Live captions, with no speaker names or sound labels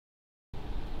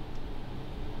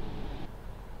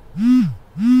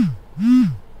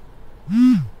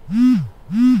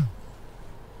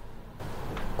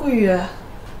顾宇，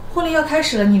婚礼要开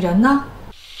始了，你人呢？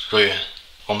若云，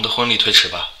我们的婚礼推迟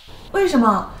吧。为什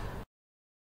么？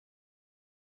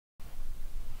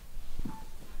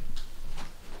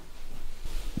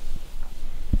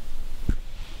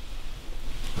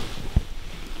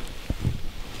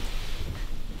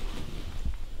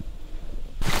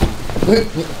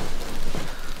你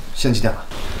现在几点了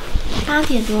？8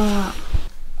点多了。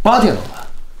8点了，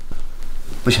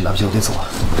不行，来不及，我得走了。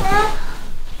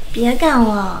别赶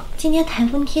了，今天台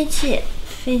风天气，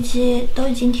飞机都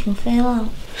已经停飞了。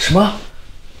什么？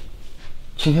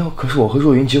今天可是我和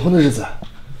若云结婚的日子。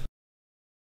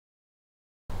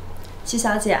齐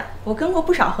小姐，我跟过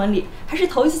不少婚礼，还是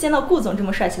头一次见到顾总这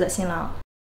么帅气的新郎。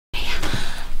哎呀，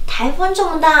台风这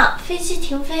么大，飞机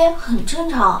停飞很正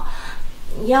常。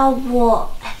要不，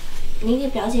你给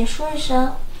表姐说一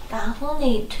声，把婚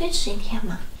礼推迟1天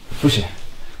嘛？不行，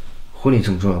婚礼这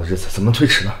么重要的日子，怎么能推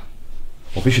迟呢？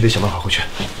我必须得想办法回去。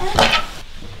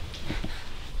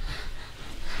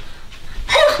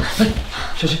哎，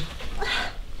小心！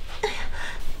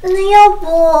那要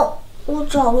不我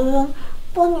找个人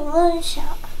帮你问一下？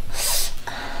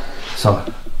算了，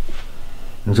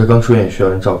你这刚出院也需要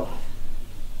人照顾，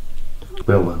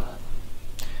不用问了。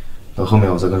等后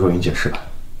面我再跟若云解释吧。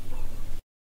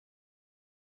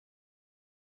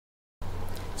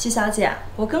齐小姐，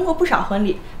我跟过不少婚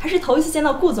礼，还是头一次见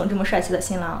到顾总这么帅气的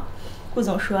新郎。顾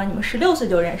总说你们16岁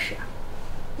就认识，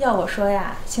要我说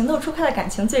呀，情窦初开的感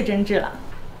情最真挚了。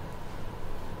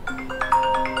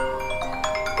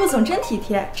顾总真体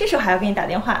贴，这时候还要给你打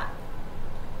电话。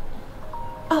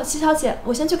哦，齐小姐，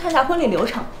我先去看一下婚礼流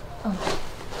程。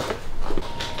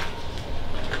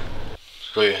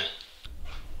若云，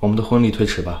我们的婚礼推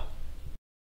迟吧。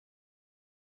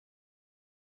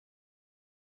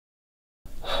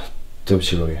对不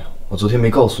起，若云，我昨天没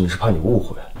告诉你是怕你误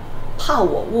会。怕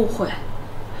我误会？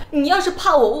你要是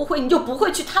怕我误会，你就不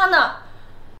会去他那。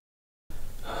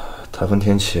台风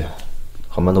天气，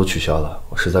航班都取消了，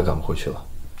我实在赶不回去了。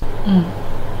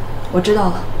我知道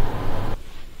了。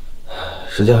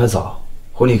时间还早，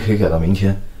婚礼可以改到明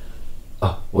天。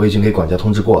我已经给管家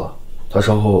通知过了，他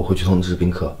稍后会去通知宾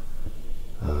客。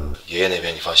爷爷那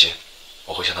边你放心，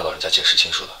我会向他老人家解释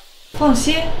清楚的。放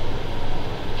心。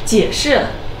解释。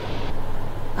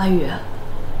阿宇，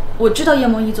我知道叶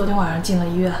梦依昨天晚上进了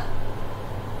医院，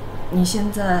你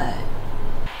现在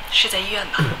是在医院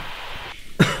吧？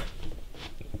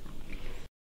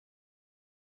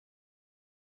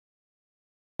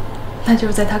那就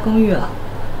是在他公寓了。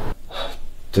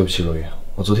对不起，若云，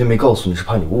我昨天没告诉你是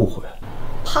怕你误会。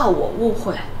怕我误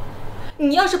会？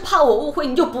你要是怕我误会，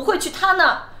你就不会去他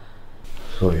那。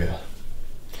若云，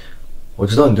我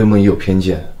知道你对梦依有偏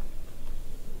见。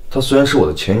她虽然是我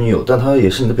的前女友，但她也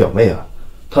是你的表妹啊。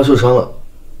她受伤了，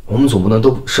我们总不能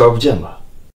都视而不见吧？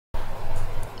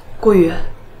顾宇，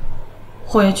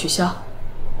婚约取消，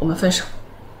我们分手。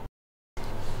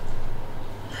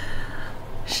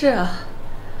是啊，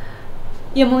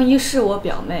叶梦依是我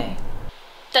表妹，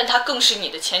但她更是你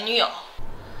的前女友。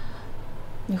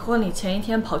你婚礼前1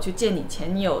天跑去见你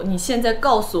前女友，你现在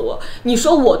告诉我，你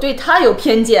说我对她有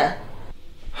偏见？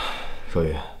若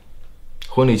云，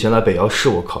婚礼前来北窑是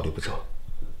我考虑不周，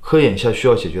可眼下需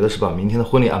要解决的是把明天的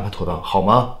婚礼安排妥当，好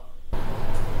吗？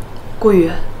顾宇，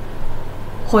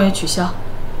婚约取消，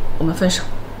我们分手。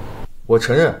我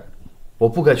承认，我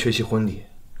不该缺席婚礼。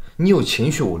你有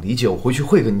情绪，我理解，我回去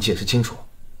会跟你解释清楚。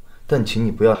但请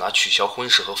你不要拿取消婚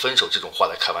事和分手这种话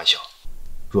来开玩笑。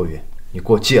若云，你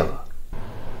过界了。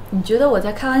你觉得我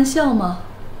在开玩笑吗？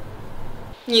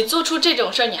你做出这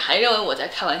种事儿，你还认为我在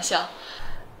开玩笑？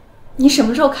你什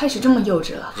么时候开始这么幼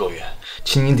稚了？若云，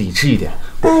请你理智一点。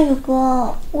大宇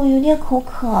哥，我有点口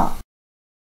渴。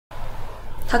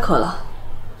他渴了，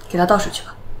给他倒水去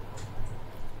吧。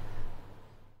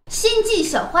心计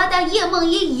小花旦叶梦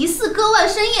依疑似割腕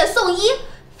深夜送医，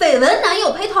绯闻男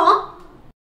友陪同。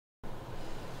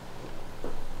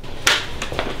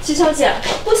齐小姐，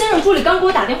顾先生助理刚给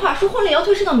我打电话，说婚礼要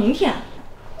推迟到明天。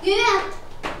鱼，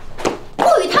顾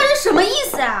宇他是什么意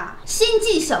思啊？心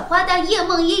计小花旦叶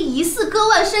梦依疑似割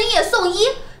腕深夜送医，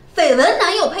绯闻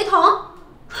男友陪同。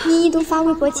依依都发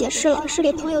微博解释了，是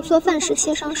给朋友做饭时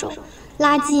切上手，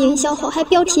垃圾营销后还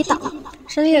标题党。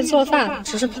深夜做饭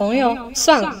只是朋友，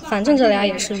算了，反正这俩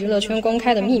也是娱乐圈公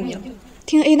开的秘密了。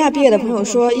听 A 大毕业的朋友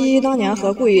说，依依当年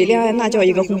和顾宇恋爱那叫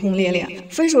一个轰轰烈烈，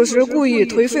分手时顾宇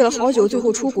颓废了好久，最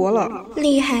后出国了。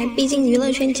厉害，毕竟娱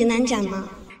乐圈直男奖嘛。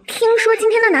听说今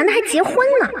天的男的还结婚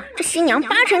呢，这新娘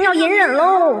8成要隐忍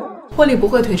喽。婚礼不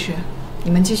会推迟，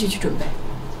你们继续去准备。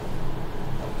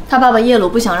他爸爸叶鲁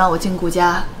不想让我进顾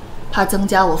家，怕增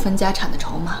加我分家产的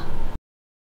筹码。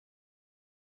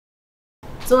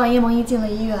昨晚叶梦依进了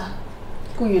医院，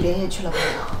顾雨连夜去了陪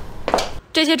葬。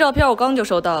这些照片我刚就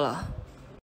收到了，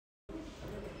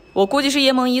我估计是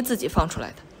叶梦依自己放出来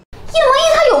的。叶梦依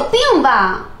她有病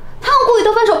吧？她和顾雨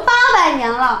都分手800年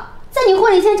了，在你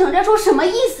婚礼前整这出什么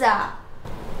意思啊？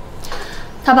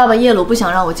他爸爸叶鲁不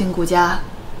想让我进顾家，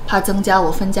怕增加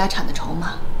我分家产的筹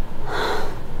码。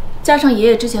加上爷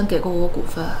爷之前给过我股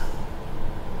份，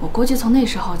我估计从那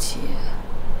时候起，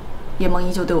叶梦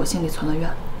依就对我心里存了怨。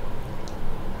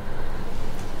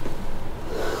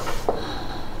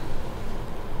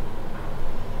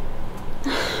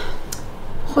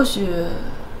或许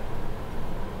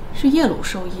是叶鲁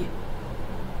受益，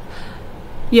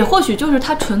也或许就是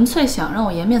他纯粹想让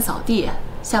我颜面扫地，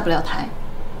下不了台。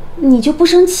你就不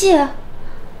生气？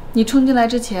你冲进来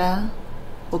之前，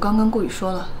我刚跟顾雨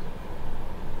说了，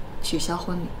取消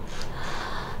婚礼。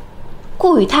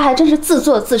顾雨他还真是自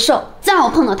作自受，再让我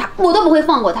碰到他，我都不会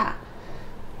放过他。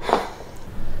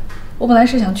我本来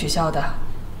是想取消的，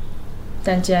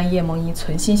但既然叶梦依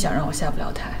存心想让我下不了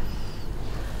台，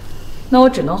那我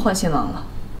只能换新郎了。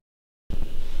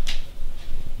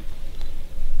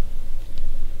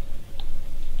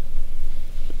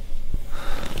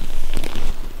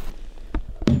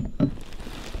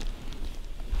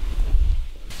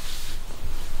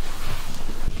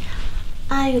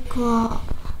阿宇哥，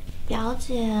表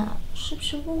姐是不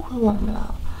是误会我们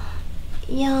了？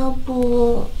要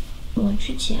不我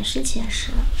去解释解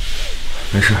释？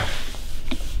没事，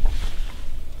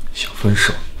想分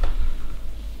手，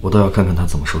我倒要看看他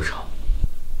怎么收场。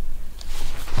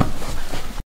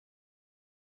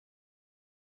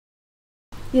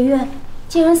圆圆，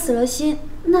既然死了心，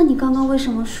那你刚刚为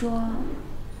什么说？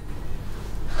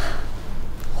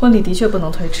婚礼的确不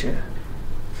能推迟，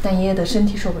但爷爷的身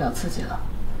体受不了刺激了。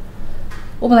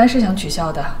我本来是想取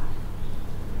消的，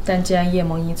但既然叶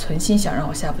梦依存心想让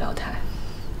我下不了台，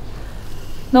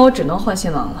那我只能换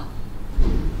新郎了。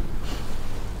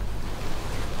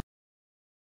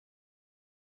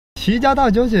齐家大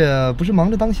小姐不是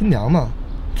忙着当新娘吗？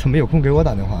怎么有空给我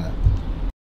打电话呀？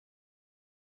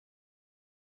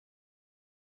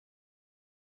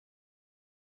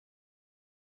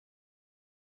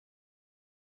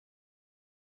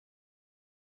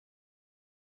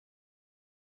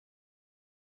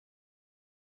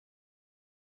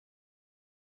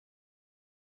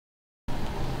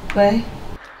喂，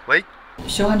喂，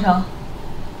徐焕成，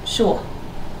是我。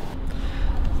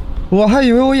我还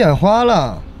以为我眼花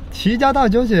了。齐家大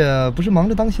小姐不是忙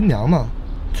着当新娘吗？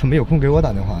怎么有空给我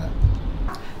打电话呀？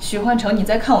许焕成，你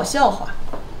在看我笑话？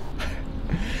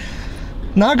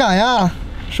哪敢呀！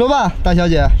说吧，大小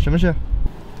姐，什么事？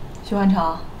许焕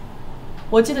成，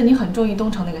我记得你很中意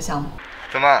东城那个项目。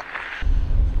怎么？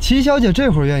齐小姐这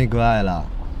会儿愿意割爱了，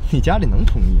你家里能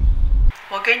同意吗？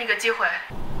我给你个机会，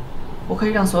我可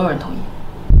以让所有人同意。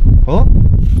哦？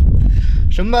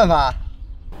什么办法？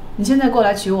你现在过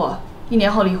来娶我，1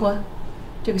年后离婚，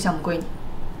这个项目归你。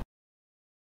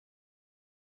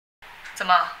怎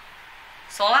么，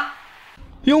怂了？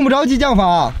用不着激将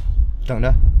法，等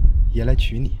着，爷来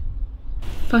娶你。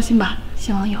放心吧，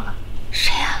新郎有了。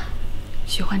谁啊？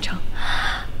许焕成。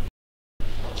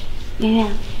圆圆，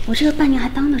我这个伴娘还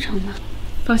当得成吗？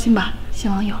放心吧，新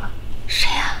郎有了。谁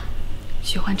啊？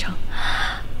许焕成。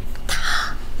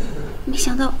他，没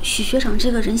想到许学长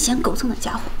这个人嫌狗蹭的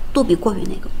家伙，都比过于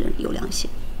那个人有良心。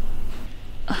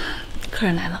客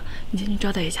人来了，你先去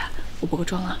招待一下，我补个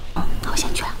妆啊。那我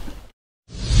先去了。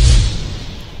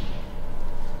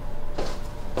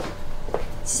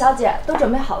齐小姐，都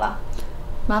准备好了。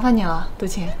麻烦你了，杜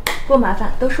晴。不麻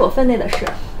烦，都是我分内的事。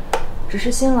只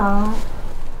是新郎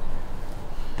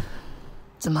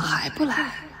怎么还不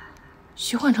来？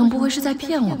徐焕成不会是在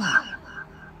骗我吧？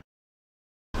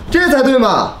这才对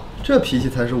嘛！这脾气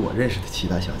才是我认识的齐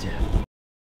大小姐。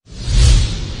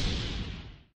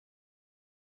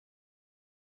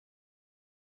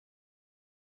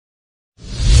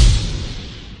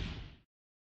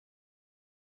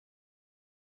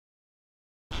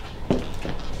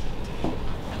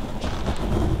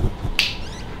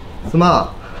怎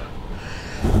么？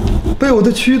被我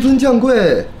的屈尊降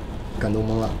贵感动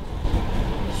懵了？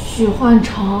许焕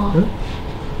成，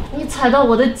你踩到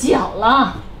我的脚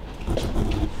了。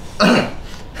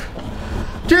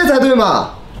这才对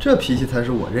嘛！这脾气才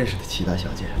是我认识的齐大小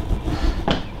姐。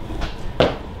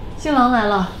新郎来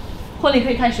了，婚礼可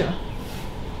以开始了。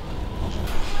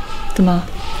怎么，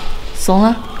怂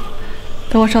了？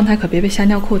等我上台可别被吓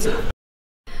尿裤子。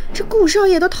这顾少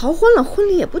爷都逃婚了，婚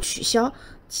礼也不取消，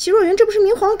齐若云这不是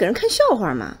明晃晃给人看笑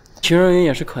话吗？齐若云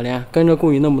也是可怜，跟着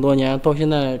顾宇那么多年，到现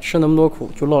在吃那么多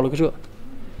苦，就落了个这。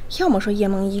要么说叶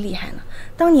梦依厉害呢，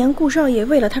当年顾少爷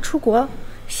为了她出国，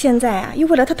现在啊又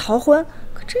为了她逃婚，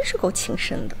可真是够情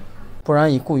深的。不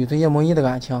然以顾宇对叶梦依的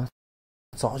感情，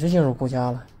早就进入顾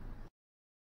家了。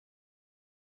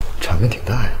场面挺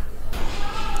大呀。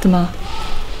怎么，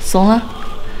怂了？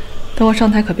等我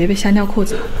上台可别被吓尿裤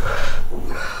子。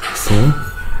怂？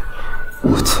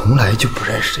我从来就不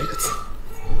认识这个字。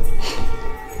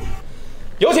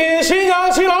有请新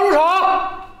娘新郎入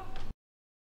场。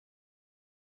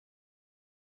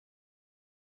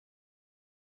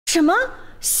什么？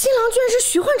新郎居然是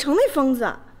徐焕成那疯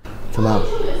子？怎么？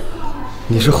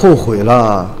你是后悔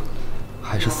了，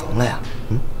还是怂了呀？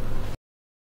嗯。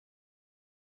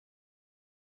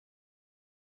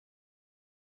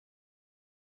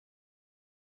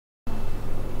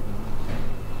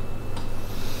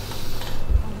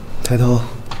抬头，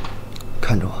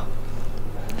看着我。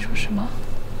说什么？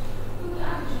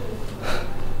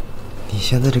你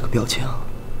现在这个表情，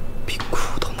比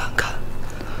哭都难看。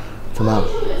怎么？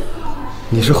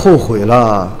你是后悔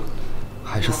了，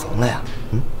还是怂了呀？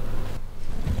嗯。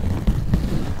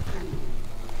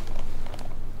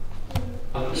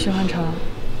徐焕成，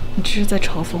你这是在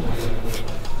嘲讽我？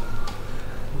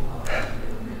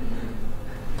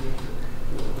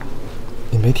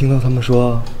你没听到他们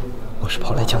说我是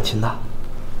跑来相亲的？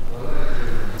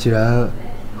既然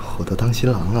我都当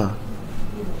新郎了，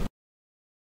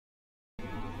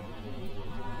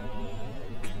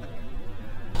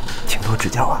请多指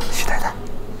教啊，徐太太。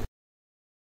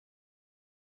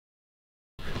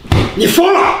你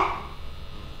疯了！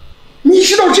你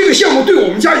知道这个项目对我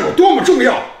们家有多么重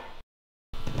要？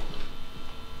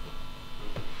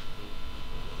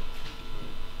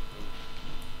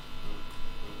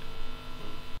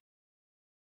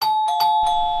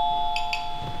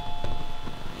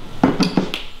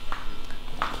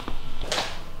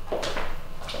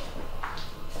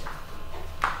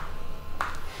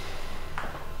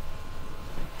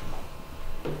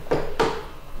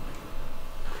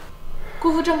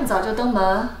姑父这么早就登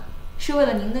门，是为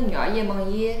了您的女儿叶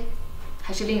梦依，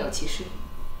还是另有其事？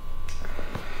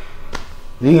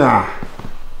林远，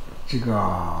这个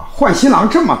换新郎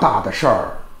这么大的事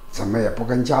儿，怎么也不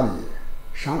跟家里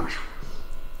商量商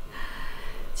量？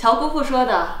乔姑父说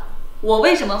的，我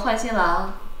为什么换新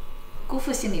郎，姑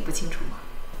父心里不清楚吗？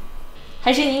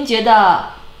还是您觉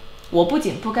得我不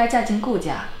仅不该嫁进顾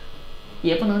家，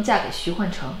也不能嫁给徐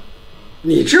焕成？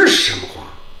你这是什么话？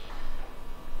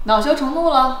恼羞成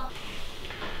怒了？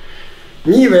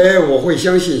你以为我会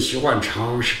相信徐焕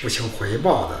成是不求回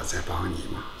报的在帮你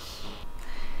吗？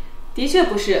的确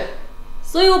不是，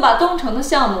所以我把东城的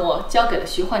项目交给了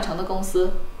徐焕成的公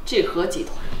司智和集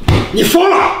团。你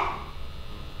疯了！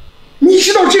你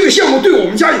知道这个项目对我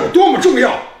们家有多么重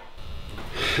要？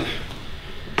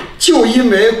就因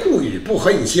为顾宇不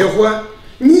和你结婚，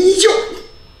你这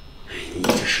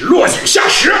是落井下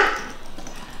石。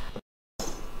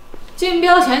竞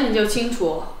标前你就清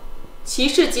楚，骑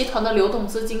士集团的流动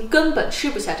资金根本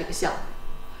吃不下这个项目，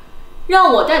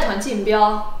让我带团竞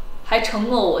标，还承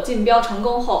诺我竞标成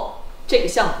功后，这个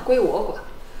项目归我管，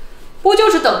不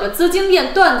就是等着资金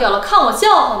链断掉了看我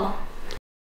笑话吗？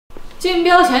竞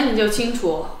标前你就清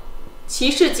楚，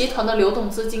骑士集团的流动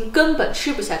资金根本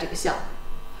吃不下这个项目，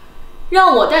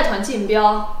让我带团竞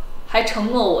标，还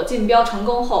承诺我竞标成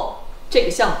功后，这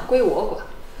个项目归我管，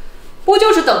不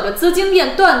就是等着资金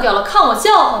链断掉了看我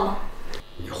笑话吗？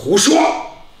你胡说！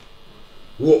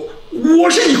我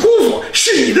是你姑父，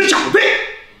是你的长辈。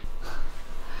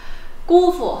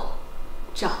姑父，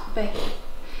长辈，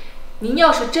您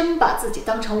要是真把自己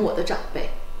当成我的长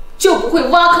辈，就不会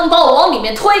挖坑把我往里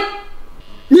面推。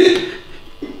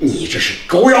你这是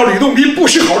狗咬吕洞宾，不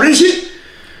识好人心。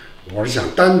我是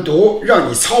想单独让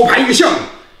你操盘一个项目，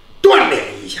锻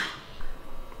炼一下。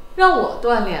让我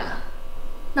锻炼？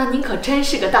那您可真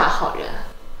是个大好人。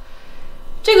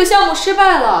这个项目失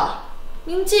败了，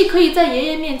您既可以在爷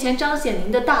爷面前彰显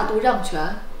您的大度让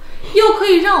权，又可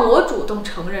以让我主动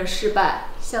承认失败，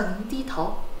向您低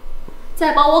头，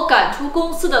再把我赶出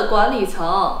公司的管理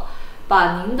层，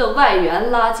把您的外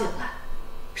援拉进来，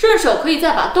顺手可以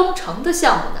再把东城的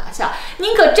项目拿下。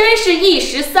您可真是一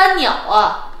石三鸟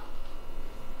啊！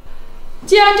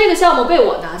既然这个项目被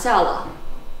我拿下了，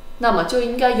那么就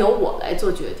应该由我来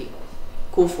做决定。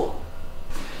姑父，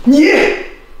你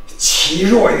齐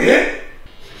若云，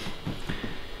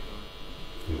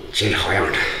真好样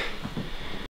的。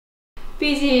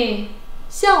毕竟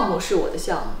项目是我的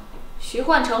项目，徐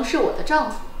焕成是我的丈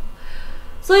夫，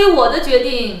所以我的决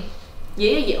定，爷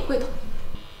爷也会同意。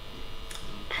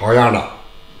好样的！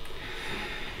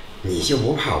你就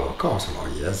不怕我告诉老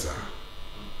爷子，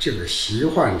这个徐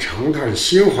焕成他是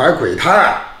心怀鬼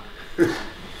胎？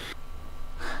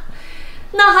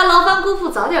那还劳烦姑父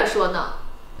早点说呢。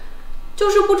就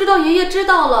是不知道爷爷知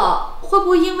道了，会不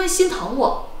会因为心疼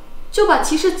我，就把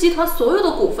骑士集团所有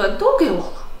的股份都给我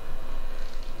了？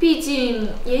毕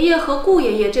竟爷爷和顾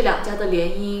爷爷这两家的联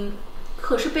姻，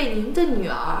可是被您的女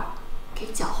儿给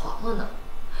搅黄了呢。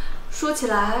说起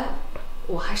来，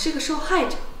我还是个受害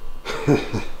者。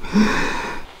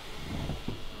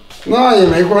那也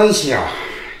没关系啊，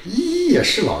依依也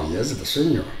是老爷子的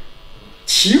孙女儿，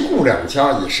齐顾两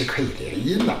家也是可以联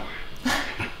姻的。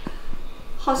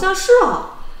好像是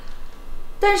啊，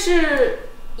但是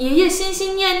爷爷心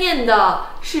心念念的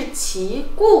是齐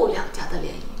顾两家的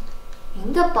联姻，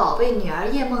您的宝贝女儿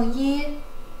叶梦依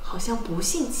好像不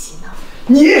姓齐呢。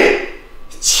你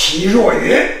齐若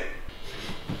云，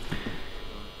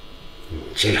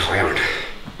真好样的，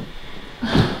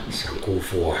让姑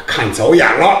父看走眼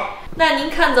了。那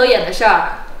您看走眼的事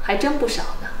儿还真不少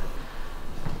呢。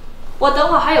我等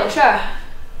会儿还有事儿，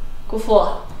姑父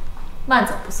慢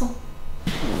走不送。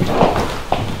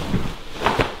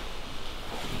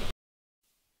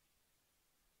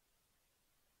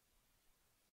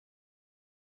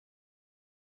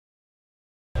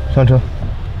上车。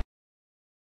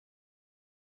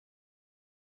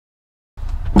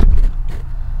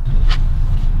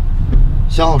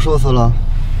想好说辞了？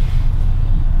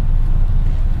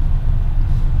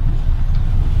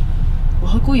我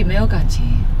和顾宇没有感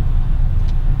情，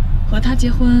和他结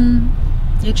婚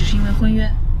也只是因为婚约，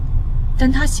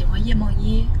但他喜欢叶梦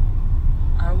依，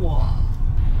而我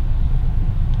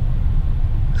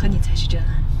和你才是真爱。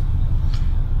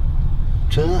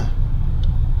真爱？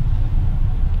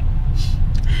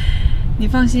你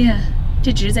放心，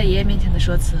这只是在爷爷面前的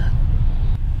说辞。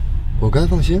我该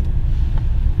放心？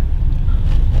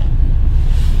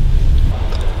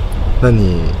那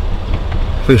你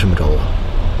为什么找我？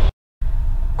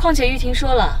况且玉婷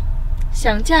说了，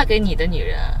想嫁给你的女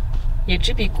人，也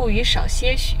只比顾宇少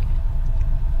些许。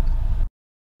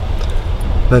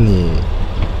那你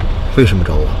为什么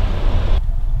找我？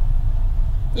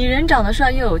你人长得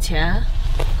帅又有钱，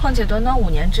况且短短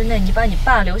5年之内，你把你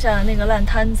爸留下的那个烂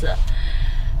摊子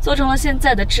做成了现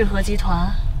在的智和集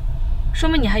团，说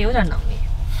明你还有点能力。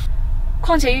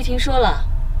况且玉婷说了，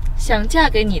想嫁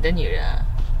给你的女人，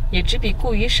也只比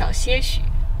顾宇少些许。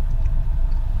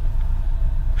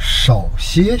少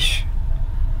些许？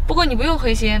不过你不用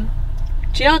灰心，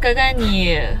只要改改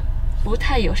你不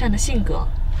太友善的性格，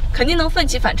肯定能奋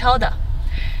起反超的。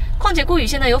况且顾宇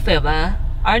现在有绯闻，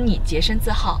而你洁身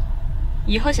自好，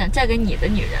以后想嫁给你的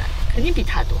女人肯定比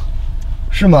他多。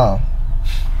是吗？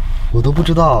我都不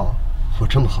知道我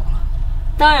这么好了。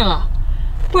当然了，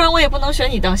不然我也不能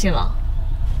选你当新郎。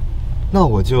那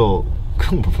我就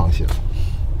更不放心了。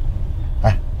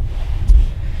哎，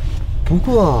不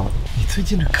过你最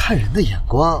近这看人的眼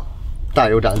光大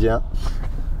有长进。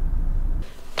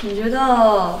你觉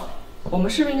得我们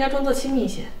是不是应该装作亲密一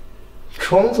些？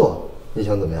装作？你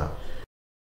想怎么样？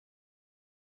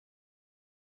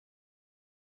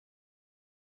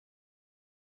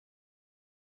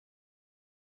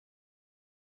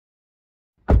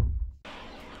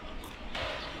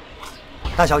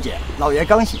大小姐，老爷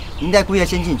刚醒，您带姑爷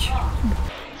先进去。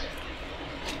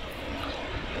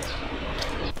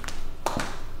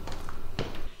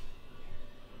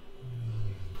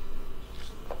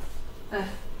哎，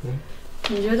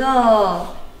你觉得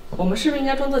我们是不是应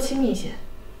该装作亲密一些？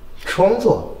装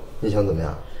作？你想怎么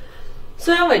样？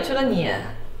虽然委屈了你，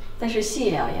但是戏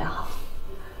也要演好。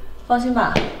放心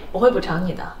吧，我会补偿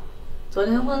你的。昨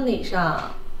天婚礼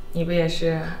上，你不也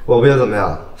是？我不也怎么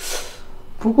样？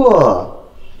不过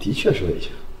的确是委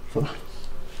屈。走吧。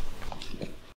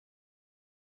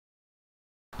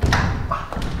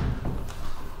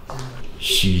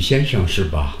许先生是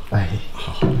吧？哎，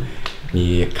好，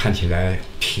你看起来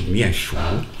挺面熟。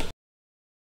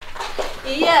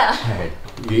爷爷。哎，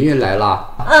云云来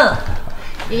了。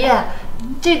爷爷，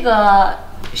这个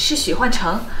是许焕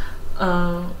成。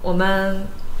我们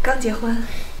刚结婚。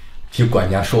听管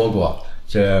家说过，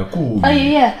这顾宇。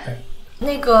爷爷，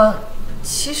那个，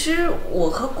其实我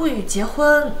和顾宇结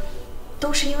婚，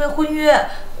都是因为婚约。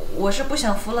我是不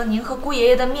想服了您和顾爷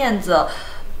爷的面子，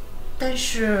但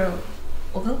是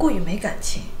我跟顾宇没感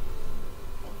情。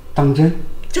当真？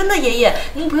真的，爷爷，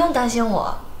您不用担心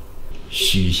我。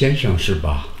许先生是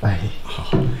吧？哎，好，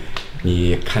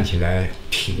你看起来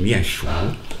挺面熟。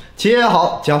齐爷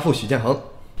好，家父许建恒。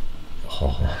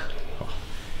好。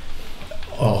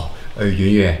哦，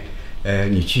云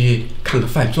云，你去看个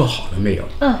饭做好了没有？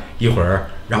一会儿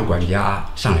让管家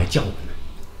上来叫我们。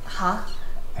好。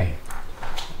哎。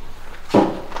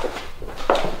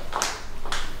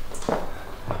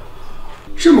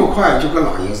这么快就跟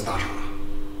老爷子搭上了？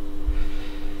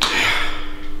哎呀，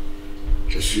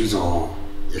徐总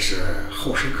也是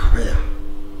后生可畏啊。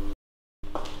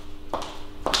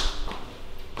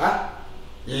哎，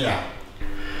爷爷，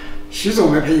徐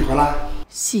总没陪你回来？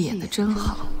戏演得真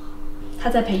好，他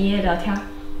在陪爷爷聊天。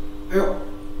哎呦，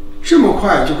这么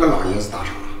快就跟老爷子搭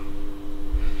上了。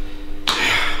哎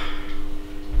呀，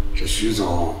这徐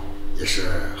总也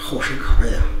是后生可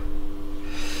畏啊。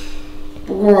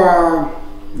不过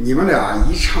你们俩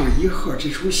一唱一和这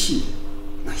出戏，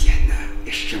那演的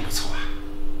也是真不错啊。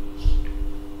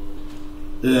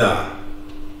爷爷，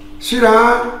虽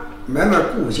然没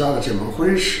了顾家的这门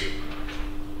婚事，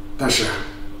但是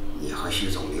你和徐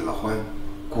总离了婚，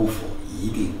姑父一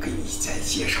定给你再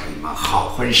介绍一门好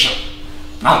婚事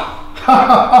啊！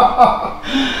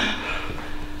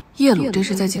叶鲁这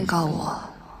是在警告我，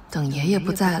等爷爷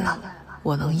不在了，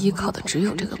我能依靠的只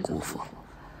有这个姑父。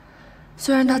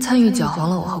虽然他参与搅黄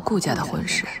了我和顾家的婚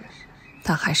事，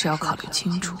但还是要考虑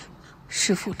清楚，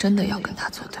是否真的要跟他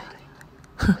作对。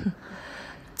哼哼，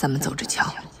咱们走着瞧。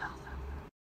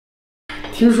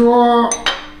听说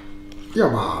要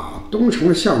把东城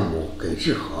的项目给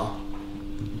志和。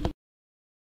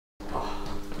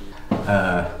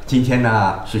今天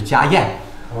呢是家宴，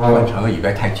换成也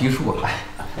别太拘束了。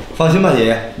放心吧，爷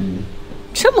爷。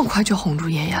这么快就哄住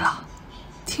爷爷了，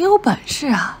挺有本事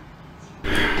啊。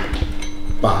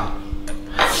爸，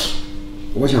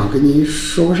我想跟您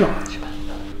说个事儿。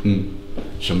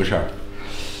什么事儿？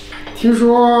听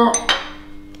说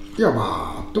要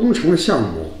把东城的项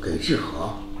目给志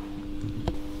和。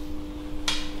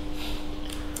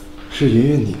是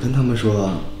云云你跟他们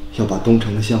说要把东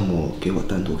城的项目给我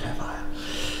单独开发呀？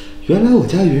原来我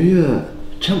家云云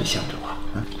这么向着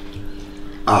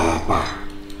我啊！爸，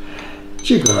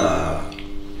这个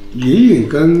云云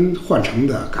跟换成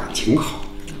的感情好，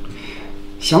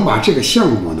想把这个项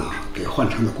目呢给换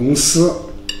成的公司，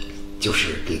就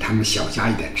是给他们小家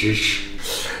一点支持。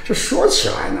这说起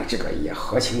来呢，这个也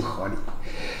合情合理。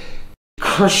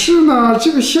可是呢，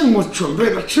这个项目准备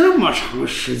了这么长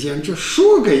时间，这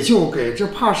说给就给，这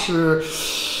怕是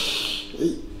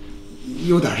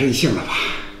有点任性了吧？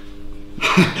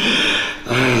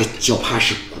就怕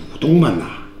是股东们呐，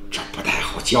这不太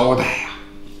好交代呀。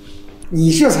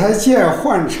你这才见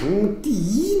换成第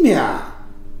一面，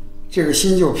这个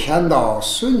心就偏到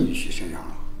孙女婿身上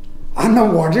了啊！那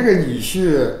我这个女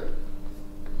婿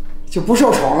就不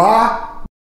受宠了。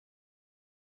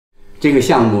这个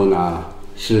项目呢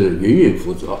是云云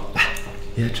负责，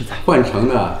爷爷志在。换成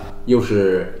呢又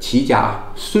是齐家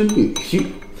孙女婿，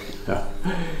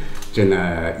这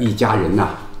呢一家人呐，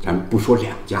咱们不说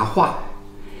两家话。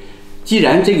既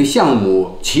然这个项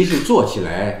目其实做起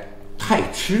来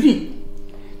太吃力，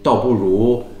倒不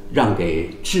如让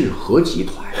给志和集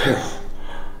团。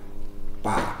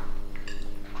爸，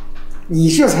你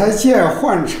这才见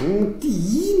换成第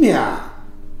一面，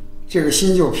这个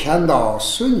心就偏到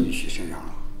孙女婿身上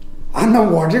了啊！那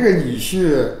我这个女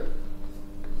婿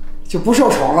就不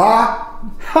受宠了。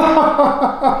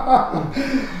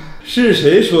是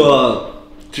谁说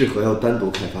志和要单独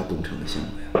开发东城的项目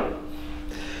呀？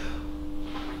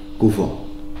姑父，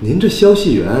您这消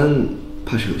息源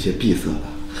怕是有些闭塞吧？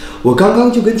我刚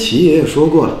刚就跟齐爷爷说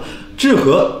过了，志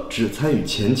和只参与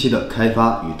前期的开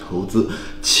发与投资，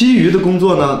其余的工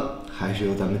作呢，还是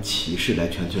由咱们齐氏来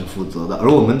全权负责的。而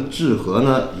我们志和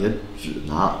呢，也只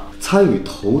拿参与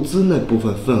投资那部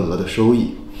分份额的收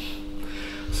益。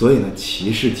所以呢，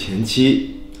齐氏前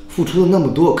期付出了那么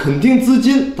多，肯定资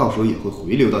金到时候也会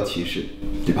回流到齐氏，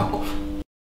对吧，姑父？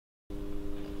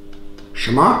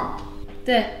什么？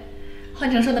对，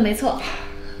换成说的没错。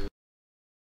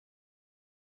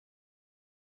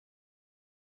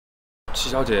齐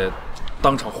小姐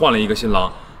当场换了一个新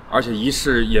郎，而且仪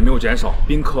式也没有减少，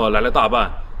宾客来了大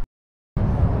半。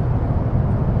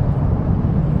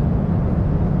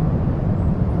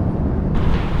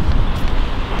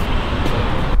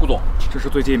顾总，这是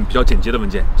最近比较紧急的文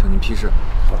件，请您批示。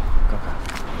好，看看。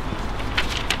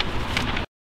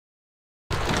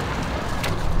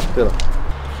对了，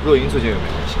若云最近有没有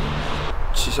联系我？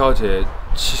齐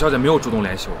小姐没有主动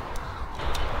联系我。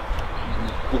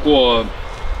不过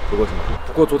什么？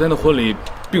不过昨天的婚礼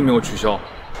并没有取消。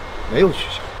没有取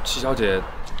消。齐小姐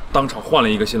当场换了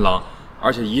一个新郎，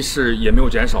而且仪式也没有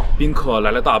减少，宾客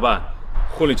来了大半。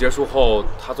婚礼结束后，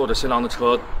她坐着新郎的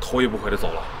车头也不回的走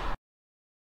了。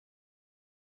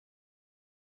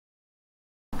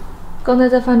刚才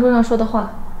在饭桌上说的话，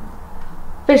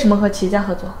为什么和齐家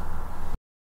合作？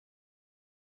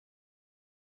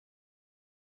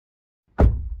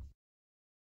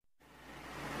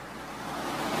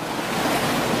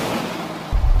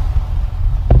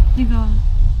那个，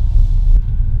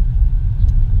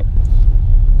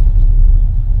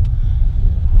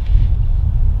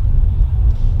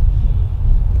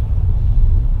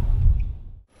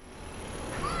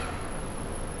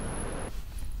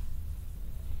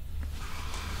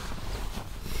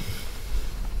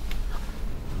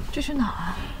这是哪儿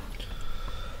啊？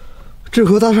志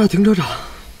和大厦停车场。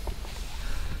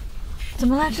怎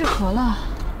么来志和了？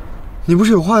你不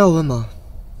是有话要问吗？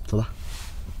走吧。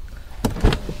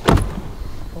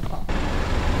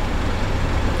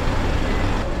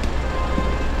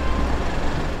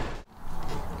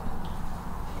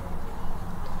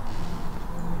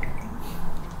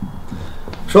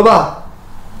说吧，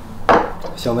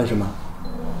想问什么？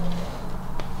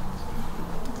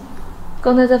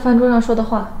刚才在饭桌上说的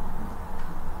话，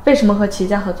为什么和齐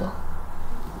家合作？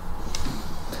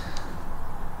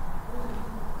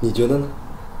你觉得呢？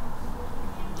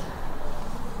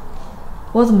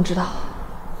我怎么知道？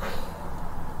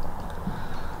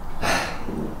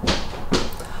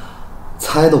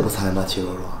猜都不猜吗，齐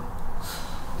若若？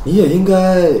你也应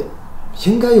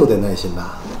该有点耐心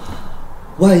吧？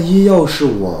万一要是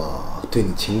我对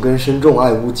你情根深重，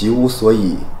爱屋及乌，所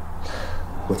以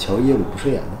我瞧叶鲁不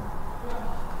顺眼呢？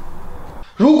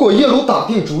如果叶鲁打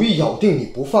定主意咬定你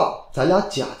不放，咱俩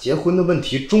假结婚的问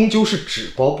题终究是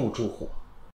纸包不住火。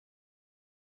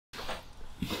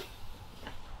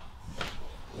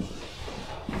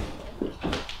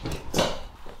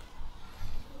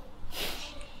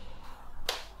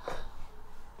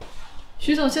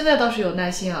徐总现在倒是有耐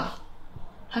心啊，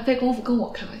还费功夫跟我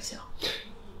开玩笑。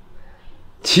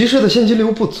骑士的现金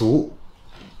流不足，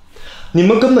你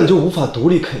们根本就无法独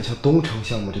立啃下东城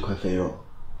项目这块肥肉，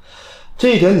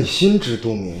这一点你心知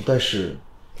肚明，但是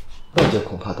外界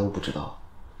恐怕都不知道。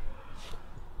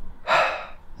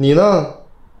你呢，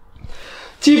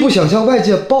既不想向外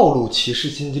界暴露骑士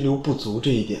现金流不足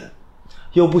这一点，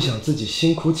又不想自己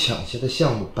辛苦抢下的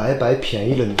项目白白便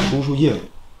宜了你叔叔业务，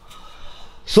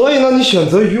所以呢，你选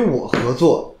择与我合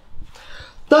作。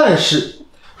但是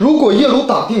如果叶鲁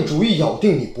打定主意咬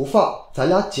定你不放，咱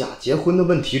俩假结婚的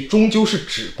问题终究是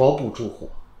纸包不住火，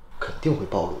肯定会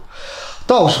暴露。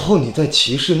到时候你在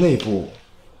骑士内部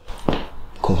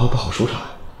恐怕不好收场。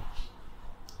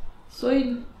所以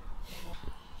呢？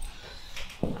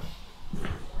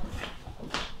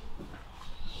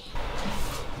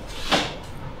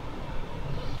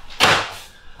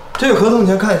这个合同你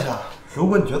先看一下，如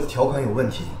果你觉得条款有问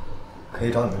题，可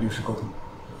以找你的律师沟通。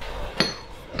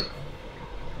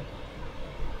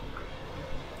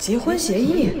结婚协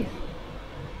议？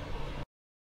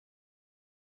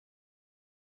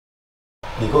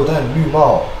你给我戴了绿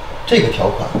帽，这个条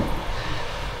款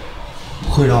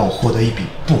会让我获得一笔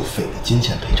不菲的金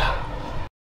钱赔偿。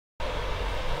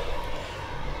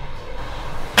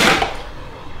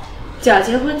假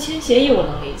结婚签协议我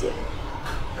能理解，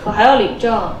可还要领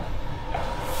证，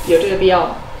有这个必要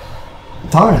吗？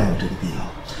当然有这个必要，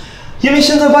因为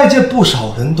现在外界不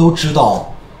少人都知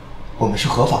道我们是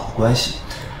合法的关系，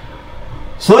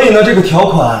所以呢，这个条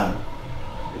款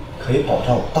可以保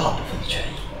障我大部分的权益。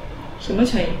什么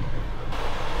权益？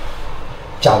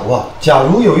假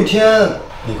如有一天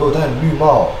你给我戴了绿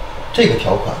帽，这个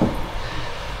条款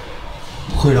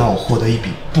会让我获得一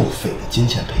笔不菲的金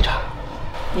钱赔偿。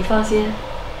你放心，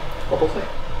我不会。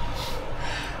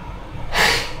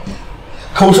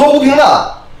口说无凭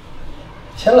的，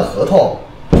签了合同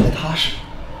才踏实。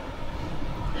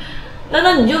难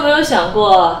道你就没有想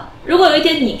过，如果有一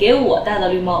天你给我戴了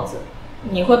绿帽子，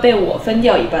你会被我分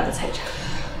掉一半的财产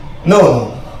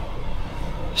 ？No，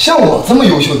 像我这么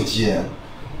优秀的基因，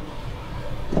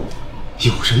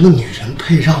有什么女人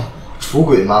配让我出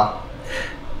轨吗？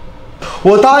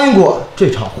我答应过，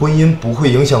这场婚姻不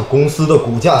会影响公司的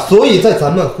股价，所以在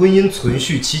咱们婚姻存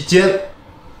续期间，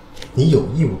你有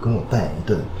义务跟我扮演一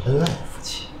对恩爱的夫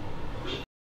妻。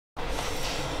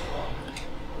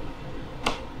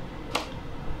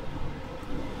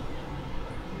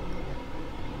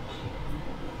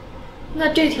那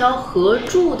这条合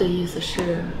住的意思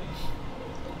是？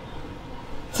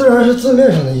自然是字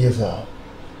面上的意思啊。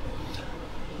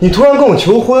你突然跟我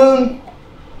求婚，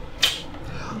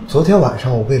昨天晚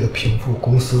上我为了平复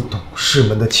公司董事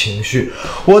们的情绪，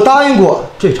我答应过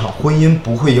这场婚姻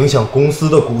不会影响公司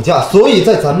的股价，所以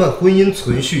在咱们婚姻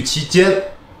存续期间，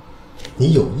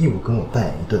你有义务跟我扮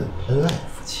演一对恩爱的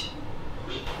夫妻。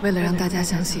为了让大家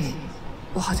相信，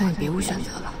我好像也别无选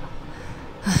择了。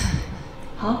唉，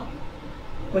好，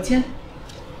我签。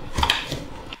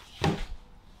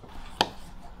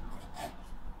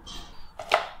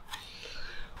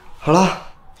好了，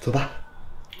走吧。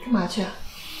干嘛去啊？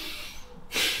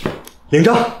领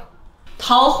证。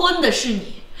逃婚的是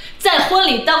你，在婚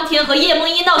礼当天和叶梦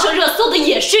依闹上热搜的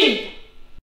也是你。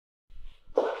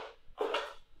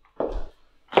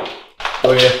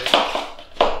老于，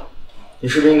你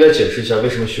是不是应该解释一下为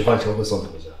什么徐焕成会送你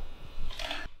回家？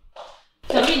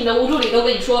想必你的吴助理都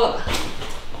跟你说了吧？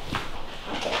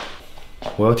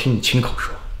我要听你亲口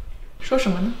说。说什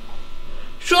么呢？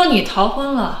说你逃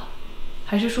婚了，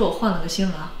还是说我换了个新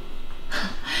郎？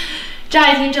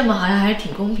乍一听这么好像还是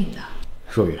挺公平的。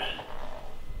若云，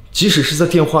即使是在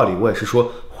电话里，我也是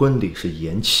说婚礼是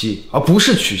延期，而不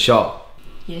是取消。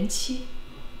延期？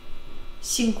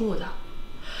姓顾的，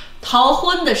逃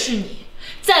婚的是你，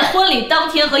在婚礼当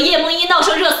天和叶梦依闹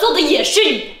上热搜的也是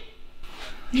你，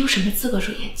你有什么资格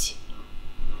说延期？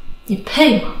你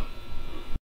配吗？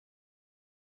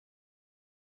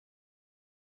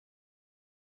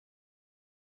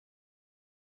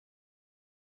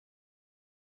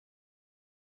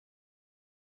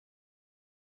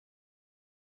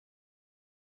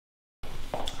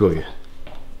若云，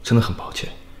真的很抱歉，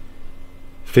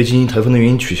飞机因台风的原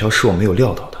因取消是我没有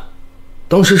料到的。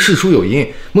当时事出有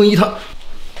因，梦依她……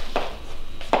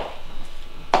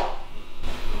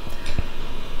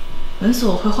门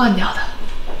锁我会换掉的，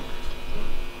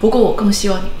不过我更希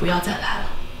望你不要再来了。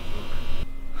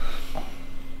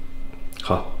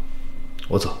好，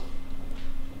我走。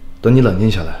等你冷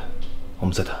静下来，我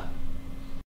们再谈。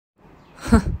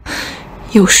哼，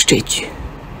又是这句。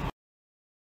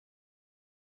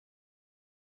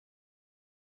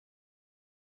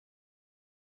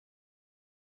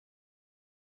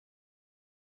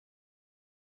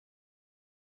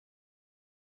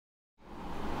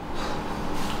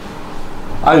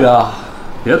阿宇啊，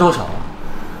别偷想了，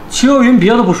齐若云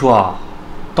别的不说啊，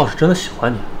倒是真的喜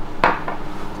欢你。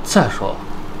再说，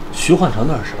徐焕成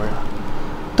那是什么人？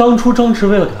当初张弛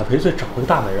为了给他赔罪，找了个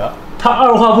大美人，他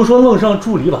二话不说，愣是让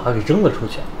助理把他给扔了出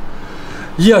去。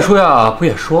叶叔呀，不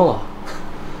也说了，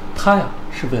他呀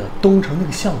是为了东城那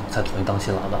个项目才同意当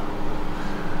新郎的。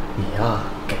你呀，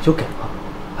给就给了。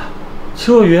哎，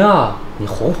齐若云啊，你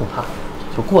哄哄他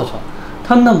也就过去了。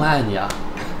他那么爱你啊，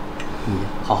你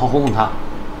好好哄哄他。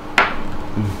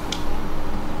嗯。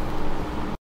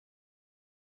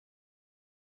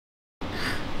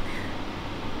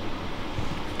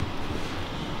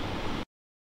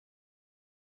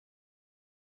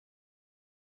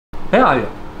哎，阿宇，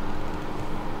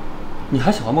你还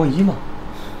喜欢梦依吗？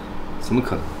怎么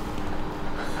可能？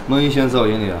梦依现在在我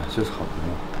眼里啊，就是好朋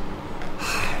友。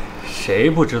唉，谁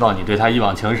不知道你对她一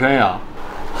往情深呀？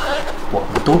我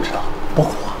们都知道，包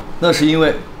括我。那是因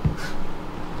为……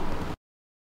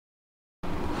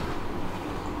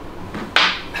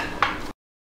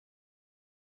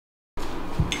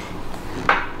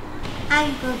阿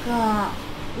宇哥哥，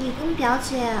你跟表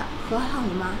姐和好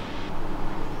了吗？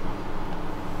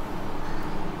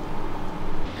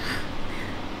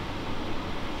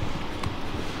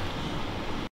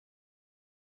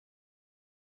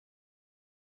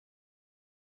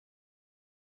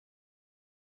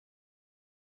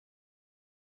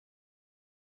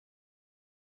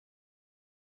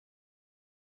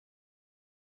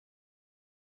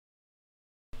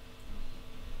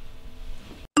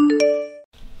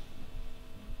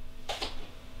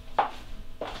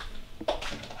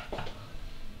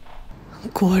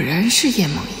果然是叶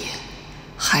梦依，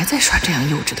还在耍这样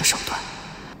幼稚的手段。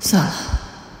算了，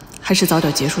还是早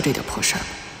点结束这点破事儿吧。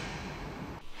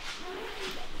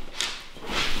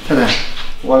太太，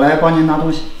我来帮您拿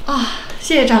东西。啊，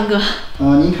谢谢张哥。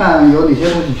您看有哪些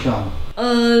东西需要吗？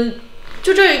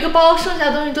就这有一个包，剩下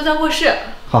的东西都在卧室。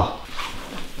好。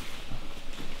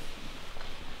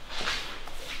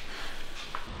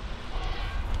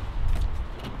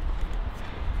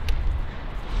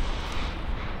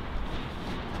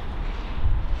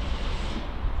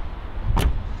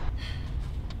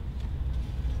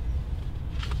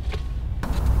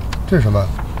这是什么？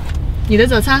你的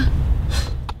早餐。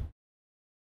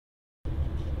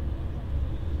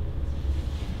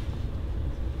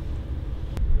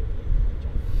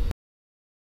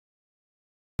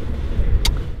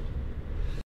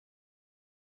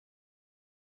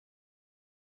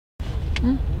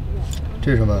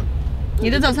这是什么？你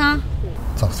的早餐。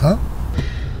早餐？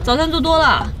早餐做多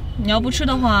了，你要不吃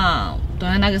的话，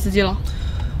等下拿给司机了。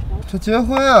这结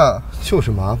婚啊，就是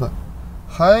麻烦。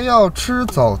还要吃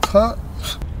早餐，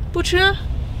不吃？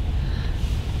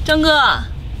张哥，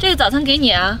这个早餐给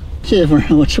你啊。谢谢夫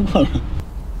人，我吃过了。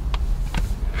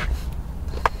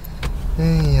哎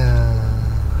呀，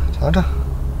尝尝。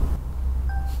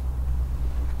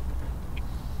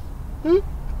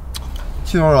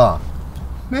秋儿啊，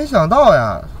没想到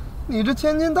呀，你这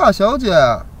千金大小姐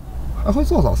还会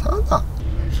做早餐呢。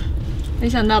没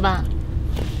想到吧？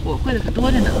我会的可多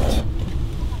着呢。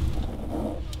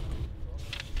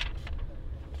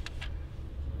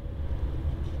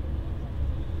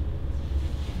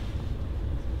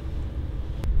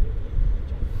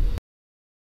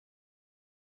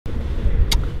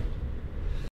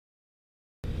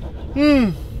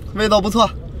味道不错，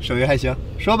手艺还行。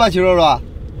说吧，齐若若，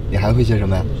你还会些什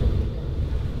么呀？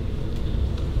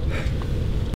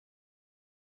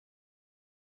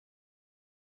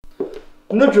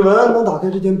你的指纹能打开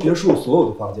这间别墅所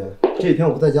有的房间。这几天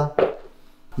我不在家，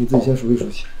你自己先熟悉熟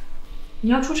悉。你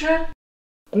要出差？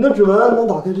你的指纹能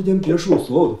打开这间别墅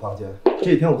所有的房间。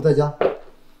这几天我不在家，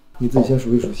你自己先熟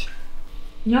悉熟悉。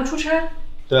你要出差？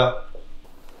对啊。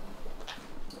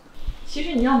其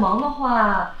实你要忙的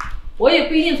话，我也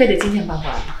不一定非得今天搬过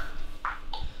来吧。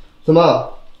怎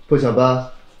么不想搬？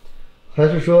还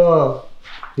是说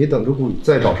你等着顾宇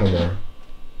再找上门？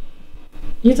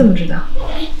你怎么知道？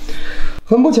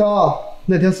很不巧，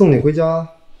那天送你回家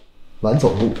晚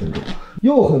走了5分钟，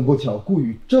又很不巧，顾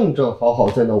宇正好好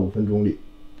在那5分钟里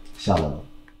下了楼。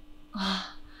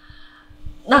啊，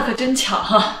那可真巧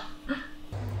哈！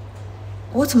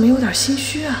我怎么有点心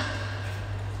虚啊？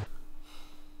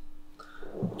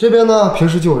这边呢，平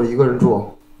时就我一个人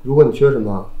住，如果你缺什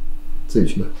么，自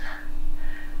己去买。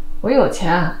我有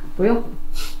钱，不用。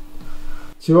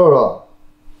齐若若，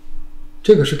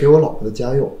这个是给我老婆的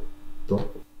家用，走。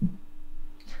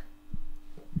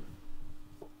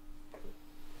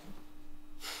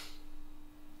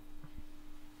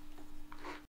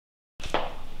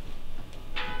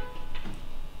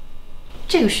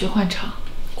这个徐焕成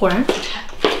果然出差。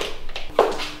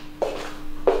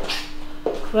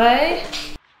喂，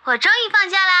我终于放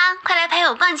假啦，快来陪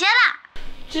我逛街啦！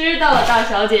知道了，大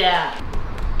小姐。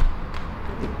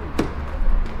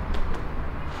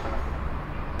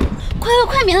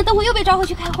快，免得等会又被抓回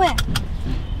去开会。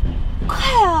快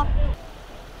啊！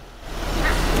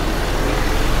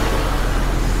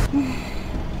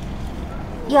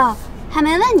哟，还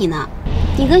没问你呢，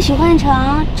你跟许焕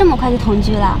成这么快就同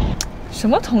居了？什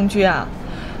么同居啊？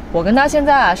我跟他现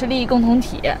在啊是利益共同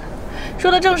体，说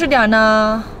的正式点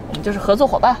呢，我们就是合作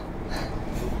伙伴。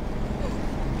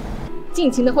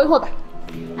尽情的挥霍吧。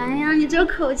哎呀，你这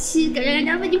口气，感觉人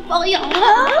家被你包养了。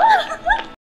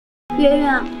圆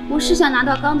圆，我是想拿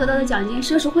到刚得到的奖金，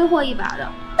奢侈挥霍一把的，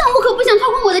但我可不想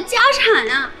掏空我的家产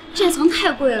啊！这层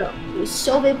太贵了，我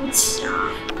消费不起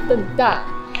啊！笨蛋，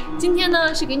今天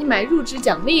呢是给你买入职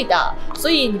奖励的，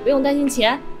所以你不用担心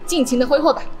钱，尽情的挥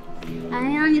霍吧。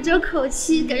哎呀，你这口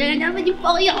气，感觉人家被你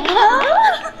包养了。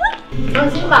放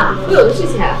心吧，我有的是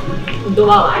钱。你都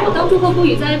忘了，我当初和顾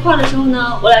宇在一块的时候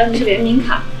呢，我俩用的是联名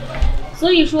卡，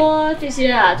所以说这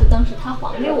些啊，就当是他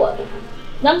还给我的。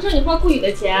难不成你花顾宇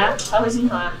的钱还会心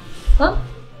疼啊？啊？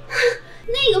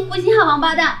那个负心汉王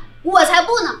八蛋，我才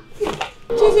不呢！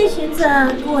这些裙子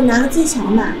给我拿个最小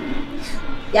码。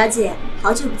表姐，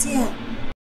好久不见。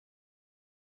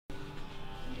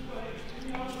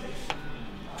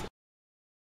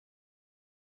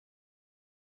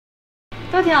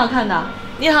都挺好看的。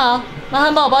你好，麻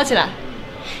烦帮我包起来。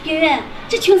圆圆，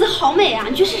这裙子好美啊，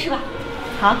你去试试吧。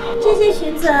好，这些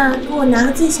裙子给我拿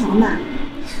个最小码。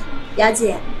表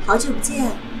姐，好久不见。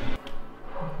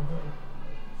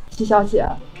齐小姐，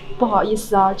不好意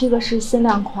思啊，这个是限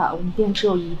量款，我们店只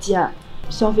有1件，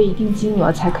消费一定金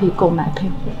额才可以购买配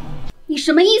货。你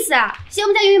什么意思啊？嫌我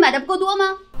们家圆圆买的不够多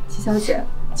吗？齐小姐，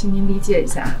请您理解一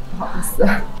下，不好意思。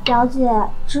表姐，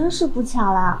真是不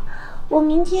巧啦，我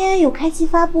明天有开机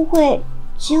发布会，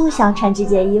就想穿这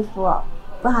件衣服，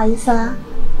不好意思啦。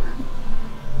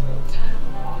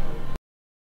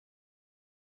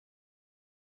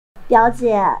表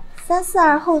姐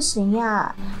，342后行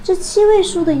呀，这7位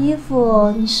数的衣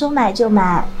服你说买就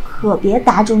买，可别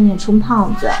打肿脸充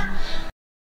胖子。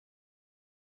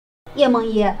叶梦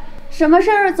怡，什么事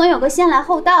儿总有个先来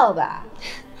后到吧？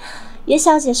袁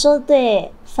小姐说的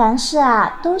对，凡事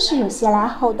啊都是有先来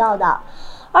后到的，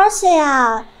而且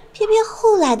呀，偏偏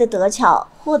后来的得巧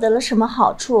获得了什么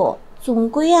好处，总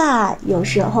归啊有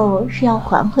时候是要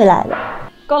还回来的。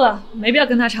够了，没必要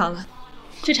跟他吵了。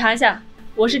去查一下。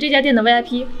我是这家店的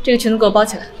VIP， 这个裙子给我包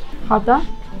起来。好的，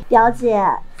表姐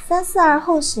，342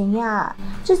后行呀，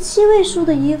这7位数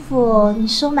的衣服你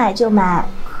说买就买，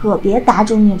可别打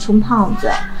肿脸充胖子。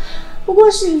不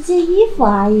过是一件衣服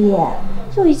而已，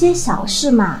就一件小事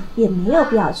嘛，也没有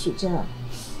必要去争。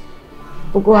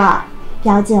不过，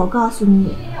表姐，我告诉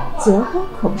你，结婚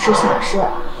可不是小事。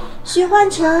许焕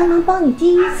成能帮你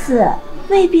第1次，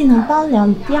未必能帮了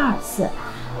你第2次。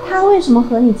他为什么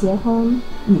和你结婚？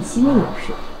你心里有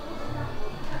数。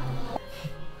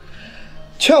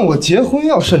劝我结婚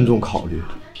要慎重考虑，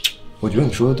我觉得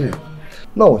你说的对。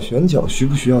那我选角需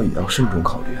不需要也要慎重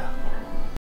考虑啊？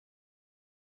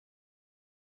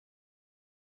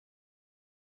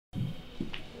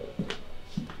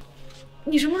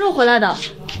你什么时候回来的？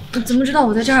你怎么知道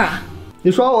我在这儿啊？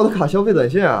你刷我的卡消费短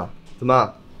信啊？怎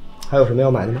么？还有什么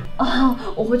要买的吗？啊，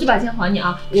我回去把钱还你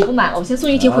啊！我不买了，我先送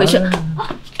玉婷回去。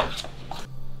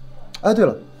哎，对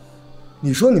了，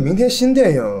你说你明天新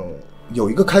电影有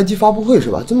一个开机发布会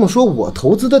是吧？这么说，我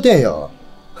投资的电影，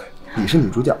你是女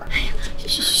主角。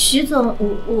徐总，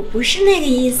我不是那个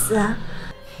意思。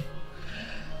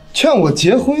劝我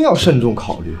结婚要慎重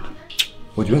考虑，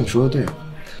我觉得你说的对。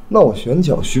那我选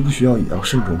角需不需要也要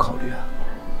慎重考虑啊？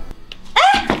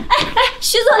哎，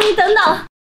徐总，你等等。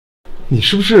你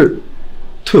是不是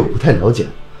对我不太了解？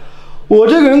我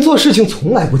这个人做事情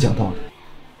从来不讲道理，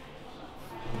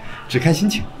只看心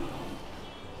情。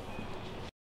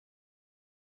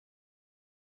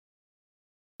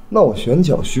那我选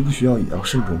角需不需要也要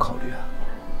慎重考虑啊？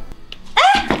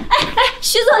哎，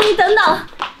徐总，你等等。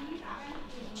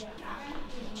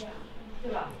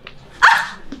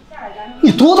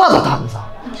你多大的胆子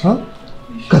啊！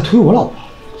敢推我老婆？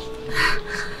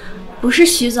不是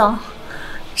徐总，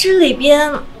这里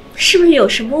边是不是有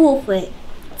什么误会？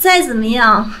再怎么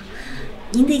样，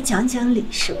您得讲讲理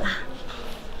是吧？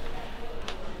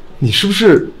你是不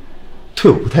是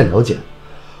对我不太了解？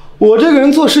我这个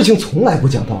人做事情从来不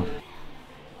讲道理，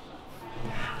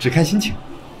只看心情。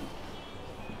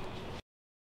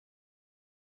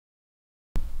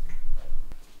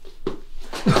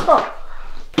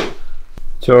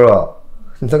秋儿啊，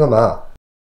你在干嘛？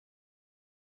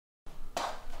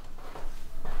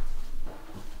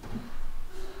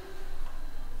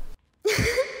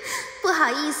不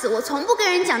好意思，我从不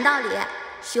跟人讲道理。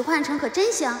徐焕成可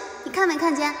真行，你看没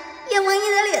看见？叶文义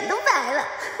的脸都白了。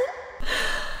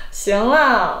行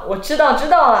了，我知道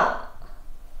了。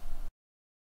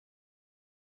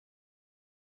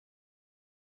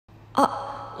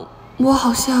我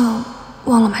好像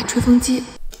忘了买吹风机。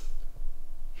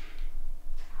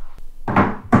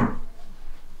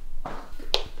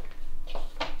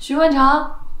徐焕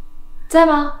成，在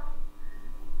吗？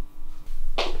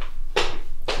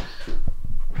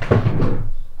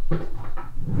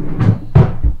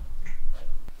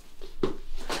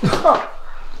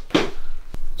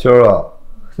秋儿啊，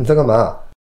你在干嘛？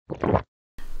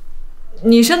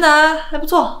你身材还不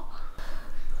错。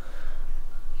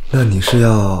那你是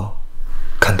要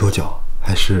看多久，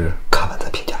还是看完再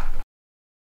评价？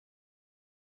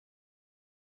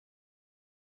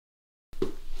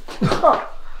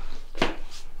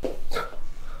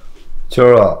秋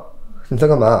儿啊，你在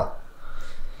干嘛？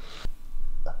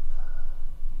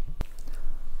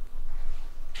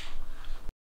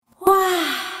哇！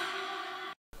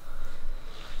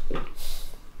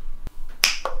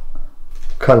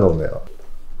看到没有？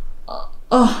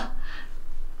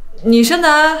你身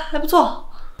材还不错。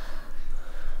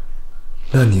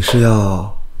那你是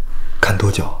要看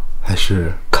多久，还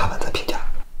是看完再评价？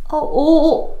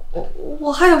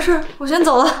我还有事，我先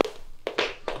走了。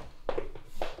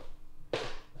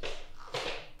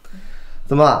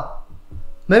怎么，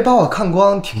没把我看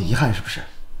光，挺遗憾是不是？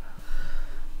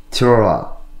秋儿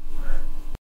啊，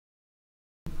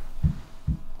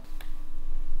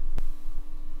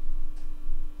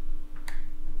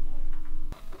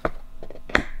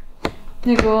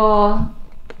那个，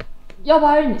要不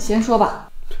还是你先说吧。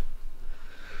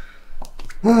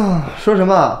说什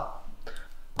么？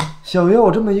小爷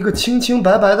我这么一个清清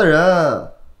白白的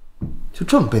人，就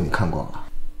这么被你看光了？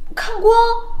看光？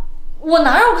我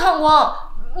哪有看光？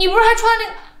你不是还穿那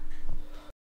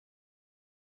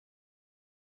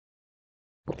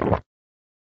个？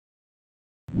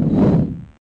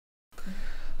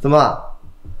怎么，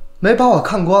没把我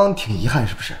看光，挺遗憾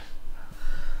是不是？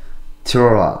秋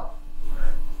儿啊，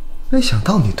没想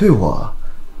到你对我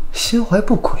心怀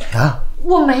不轨呀！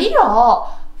我没有，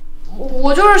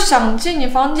我就是想进你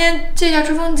房间借下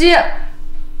吹风机。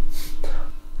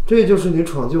这就是你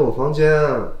闯进我房间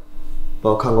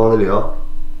把我看光的理由？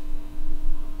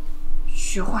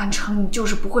徐焕成，你就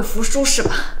是不会服输是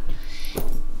吧？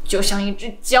就像一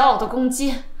只骄傲的公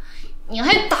鸡，你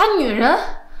还打女人。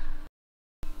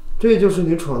这就是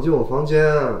你闯进我房间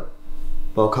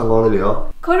把我看光的理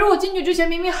由？可是我进去之前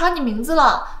明明喊你名字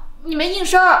了，你没应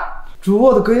声儿。主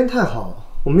卧的隔音太好了，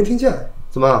我没听见。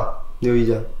怎么，你有意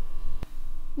见？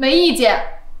没意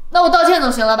见，那我道歉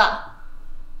总行了吧？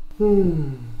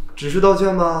只是道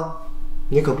歉吗？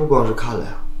你可不光是看了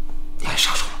呀，你还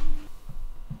杀手了。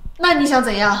那你想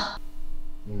怎样？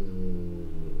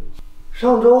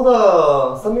上周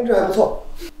的三明治还不错，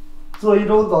做一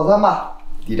周的早餐吧，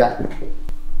抵债。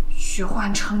徐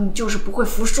焕成，你就是不会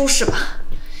服输是吧？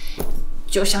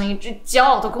就像一只骄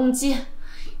傲的公鸡，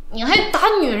你还打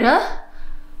女人。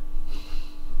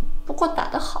不过打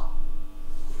得好，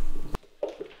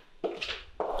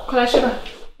快来吃饭。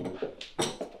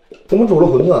怎么煮了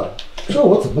馄饨？这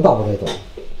我怎么打不带走？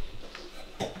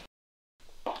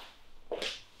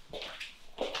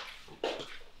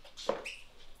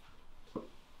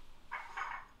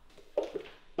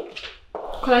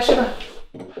快来吃饭。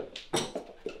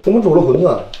怎么煮了馄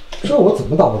饨？这我怎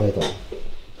么打包带走？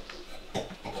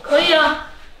可以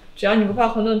啊，只要你不怕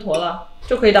馄饨坨了，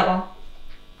就可以打包。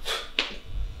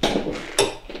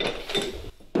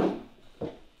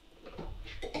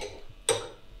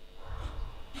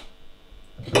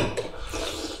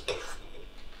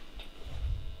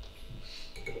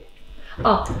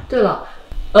哦，对了，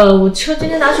我车今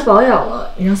天拿去保养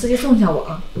了，你让司机送一下我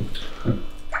啊。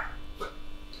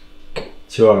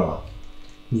七儿啊，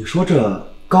你说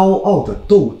这高傲的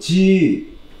斗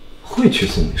鸡会去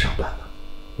送你上班吗？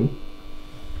嗯。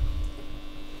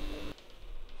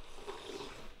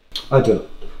哎，对了，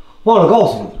忘了告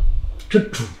诉你了，这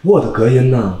主卧的隔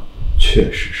音呢，确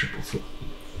实是不错，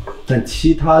但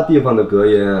其他地方的隔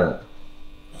音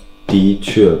的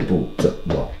确不怎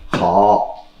么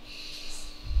好。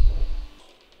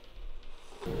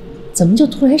怎么就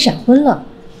突然闪婚了？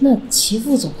那齐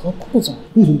副总和顾总，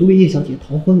顾总都被叶小姐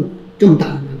逃婚了，这么大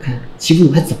的难堪，齐副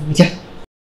总还怎么嫁？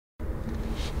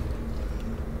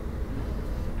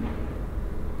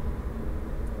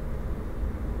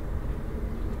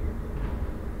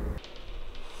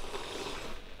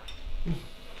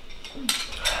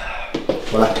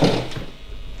我来。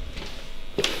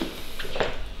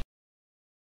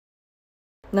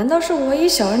难道是我以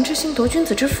小人之心夺君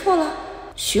子之腹了？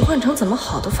徐焕成怎么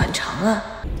好的反常啊？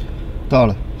到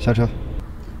了，下车。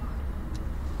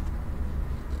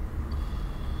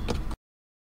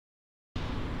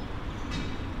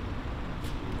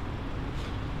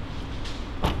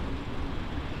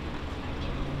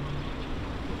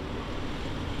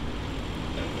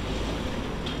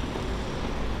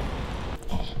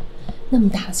那么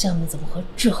大的项目怎么和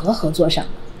志和合作上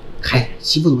了？嗨，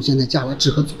齐副总现在嫁了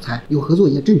志和总裁，有合作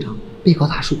也正常。背靠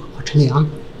大树和陈良，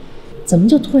怎么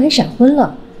就突然闪婚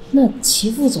了？那齐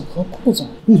副总和顾总，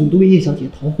顾总都被叶小姐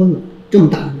逃婚了，这么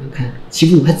大的难堪，齐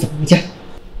副总还怎么嫁？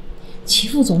齐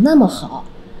副总那么好，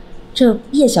这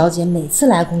叶小姐每次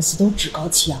来公司都趾高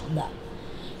气扬的，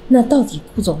那到底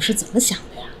顾总是怎么想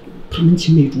的呀？他们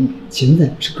青梅竹马，情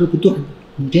分是割不断的。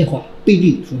你这话背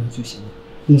地里说说就行了。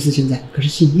公司现在可是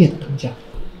姓叶的当家。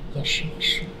也是也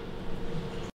是。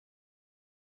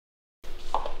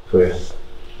周云，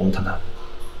我们谈谈。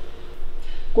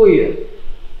顾宇，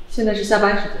现在是下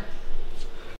班时间。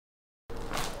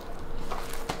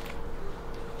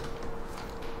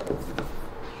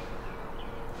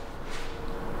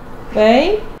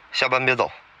喂。下班别走，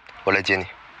我来接你。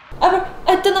哎，不是，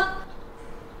哎，等等。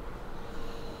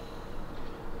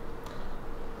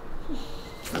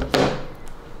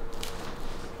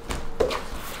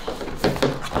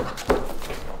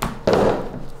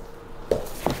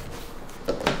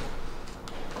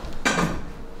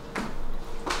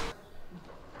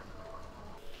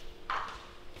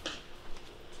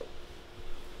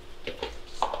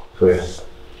周云，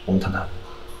我们谈谈。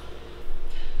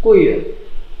顾宇，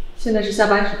现在是下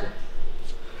班时间。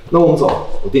那我们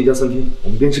走，我订一家餐厅，我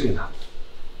们边吃边谈。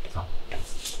走。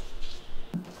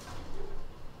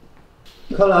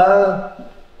看来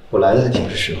我来的还挺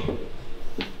是时候。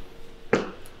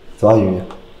走啊，云云。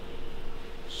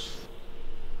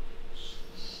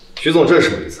徐总，这是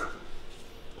什么意思？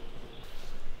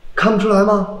看不出来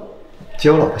吗？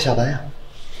接我老婆下班呀。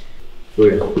周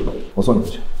云，我送你回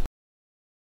去。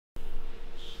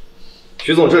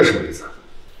徐总，这是什么意思？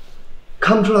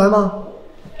看不出来吗？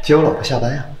接我老婆下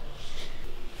班呀。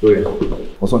周云，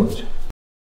我送你回去。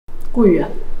顾宇，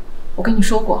我跟你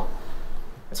说过，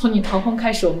从你逃婚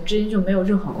开始，我们之间就没有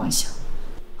任何关系了。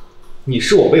你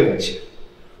是我未婚妻，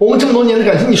我们这么多年的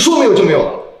感情，你说没有就没有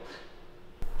了。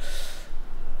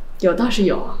有倒是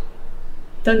有啊，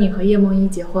等你和叶梦依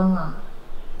结婚了，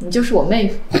你就是我妹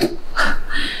夫，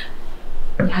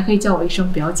你还可以叫我一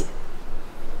声表姐。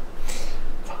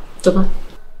走吧。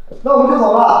那我们就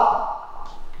走了，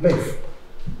妹夫。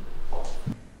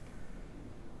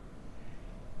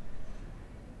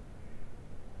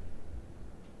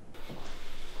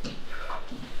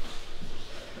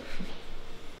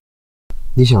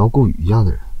你想要顾宇一样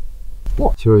的人，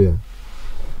邱若元，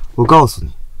我告诉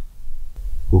你，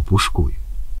我不是顾宇。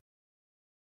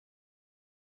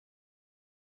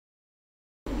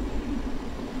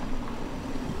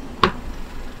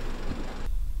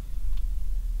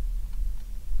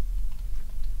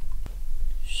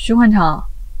徐焕成，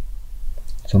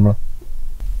怎么了？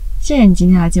谢谢你今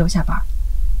天来接我下班。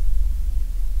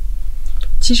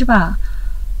其实吧，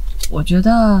我觉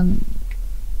得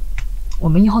我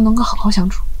们以后能够好好相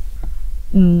处。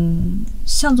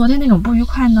像昨天那种不愉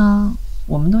快呢，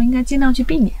我们都应该尽量去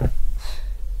避免。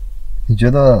你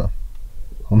觉得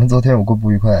我们昨天有过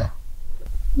不愉快啊？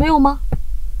没有吗？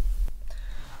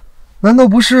难道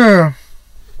不是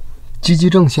积极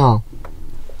正向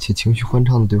且情绪欢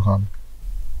畅的对话吗？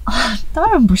啊，当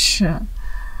然不是。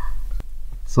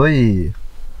所以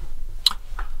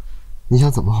你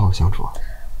想怎么好好相处啊？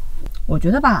我觉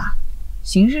得吧，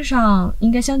形式上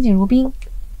应该相敬如宾，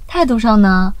态度上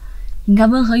呢，应该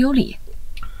温和有礼。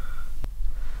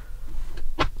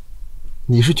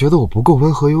你是觉得我不够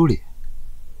温和有礼，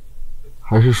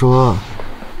还是说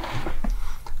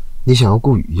你想要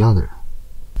顾宇一样的人？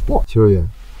邱若云，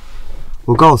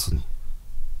我告诉你，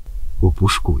我不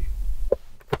是顾宇。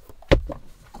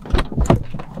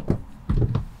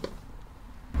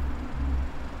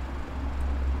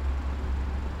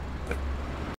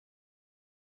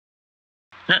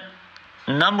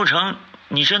难不成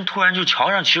你真突然就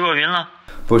瞧上齐若云了？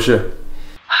不是。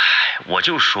唉，我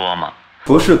就说嘛，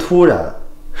不是突然，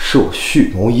是我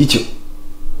蓄谋已久。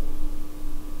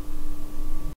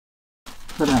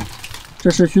太太，这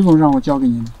是徐总让我交给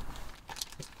您的。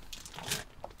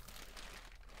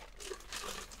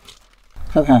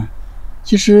太太，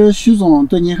其实徐总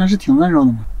对您还是挺温柔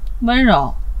的嘛。温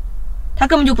柔？他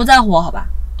根本就不在乎我，好吧？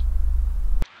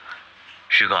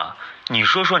徐哥，你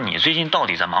说说你最近到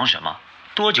底在忙什么？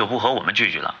多久不和我们聚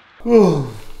聚了？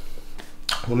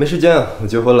我没时间啊，我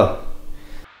结婚了。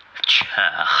切，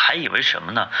还以为什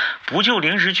么呢？不就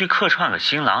临时去客串个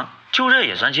新郎，就这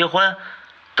也算结婚？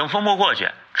等风波过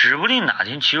去，指不定哪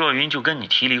天齐若云就跟你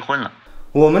提离婚了。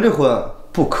我们这婚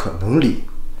不可能离。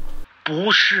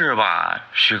不是吧，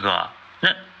徐哥？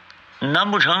难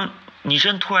不成你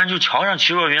真突然就瞧上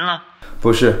齐若云了？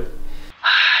不是。唉，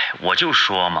我就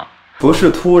说嘛，不是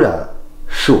突然，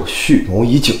是我蓄谋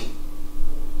已久。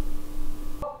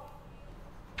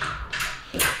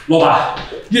老板，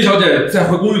叶小姐在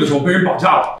回公寓的时候被人绑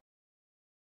架了。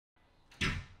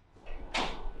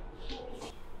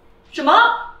什么？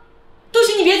杜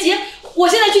鑫，你别急，我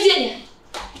现在去接你。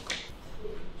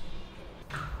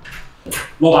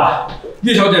老板，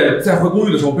叶小姐在回公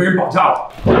寓的时候被人绑架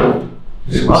了。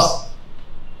什么？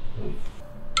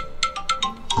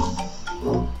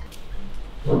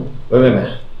喂，妹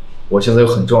妹，我现在有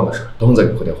很重要的事，等会再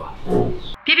给你回电话。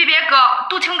别哥，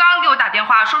杜青刚给我打电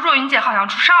话说若云姐好像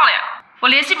出事了呀，我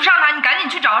联系不上她，你赶紧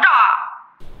去找找啊。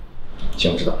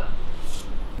行，我知道了。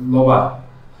老板，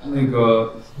那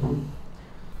个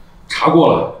查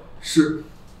过了，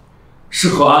是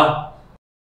何安。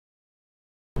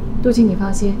杜青，你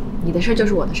放心，你的事就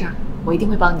是我的事儿，我一定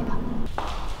会帮你的。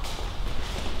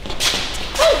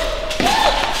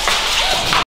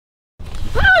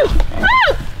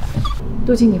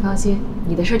杜青，你放心，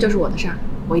你的事就是我的事儿，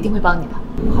我一定会帮你的。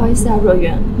不好意思啊，若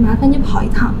云，麻烦你跑一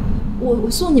趟，我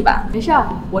送你吧。没事，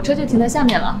我车就停在下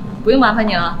面了，不用麻烦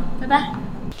你了，拜拜。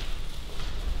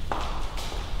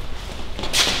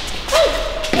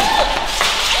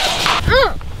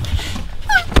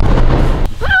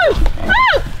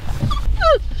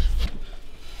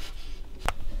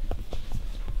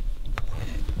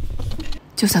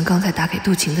就算刚才打给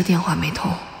杜晴的电话没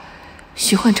通，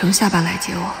徐焕成下班来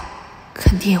接我，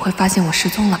肯定也会发现我失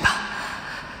踪了吧。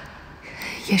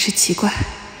也是奇怪，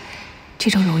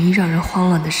这种容易让人慌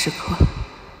乱的时刻，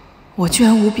我居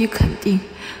然无比肯定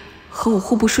和我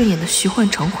互不顺眼的徐焕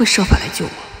成会设法来救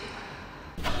我。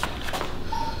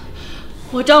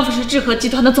我丈夫是智和集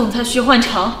团的总裁徐焕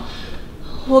成，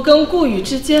我跟顾宇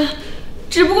之间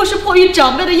只不过是迫于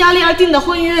长辈的压力而定的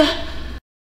婚约。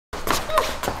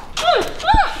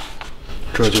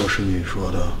这就是你说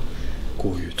的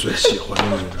顾宇最喜欢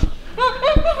的女人。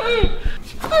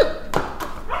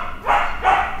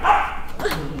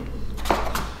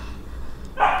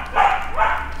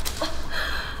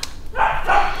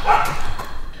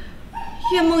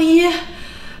叶梦依，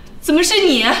怎么是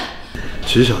你？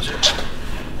齐小姐，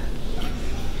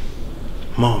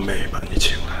冒昧把你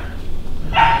请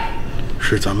来，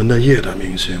是咱们的叶大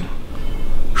明星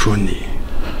说你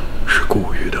是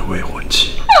顾宇的未婚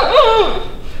妻。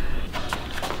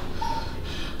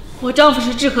我丈夫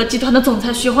是智和集团的总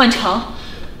裁徐焕成，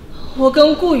我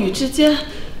跟顾宇之间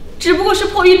只不过是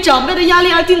迫于长辈的压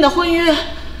力而定的婚约。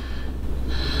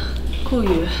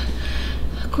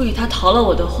顾宇他逃了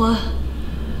我的婚，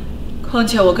况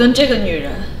且我跟这个女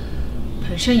人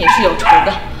本身也是有仇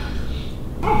的。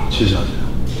齐小姐，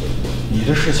你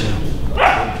的事情我也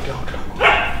调查过，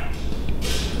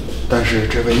但是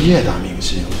这位叶大明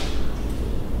星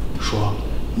说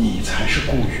你才是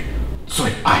顾宇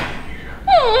最爱的女人，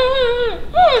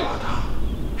我怕他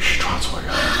是抓错人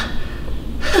了。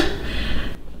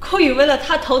顾宇为了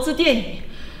他投资电影，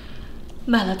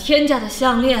买了天价的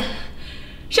项链，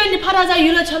甚至怕他在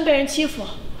娱乐圈被人欺负，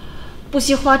不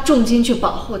惜花重金去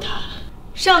保护他。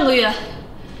上个月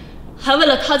还为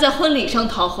了他在婚礼上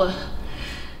逃婚。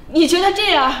你觉得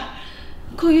这样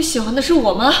顾宇喜欢的是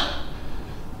我吗？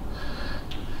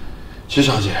齐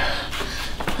小姐，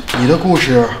你的故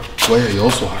事我也有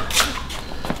所耳闻，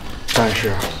但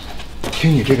是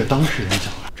听你这个当事人讲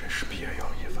了，真是别有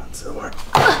一番滋味。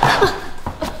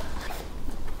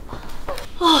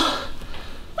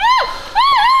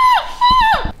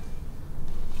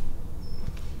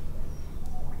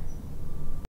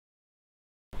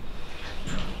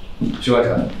徐万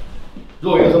晨，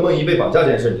若云和梦怡被绑架这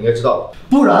件事，你应该知道。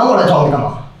不然我来找你干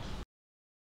嘛？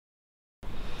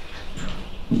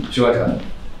徐万晨，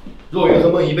若云和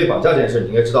梦怡被绑架这件事，你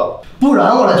应该知道。不然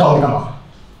我来找你干嘛？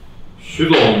徐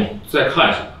总在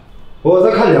看什么？我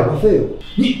在看两个废物。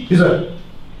你闭嘴！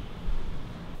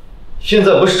现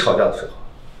在不是吵架的时候。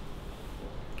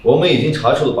我们已经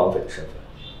查出了绑匪的身份。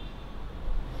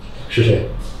是谁？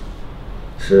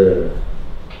是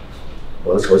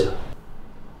我的手下。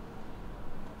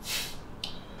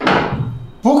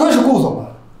不愧是顾总啊，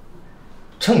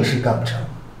正事干不成，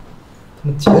他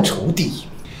们结仇第一名。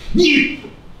你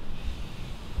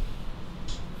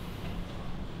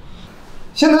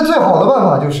现在最好的办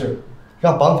法就是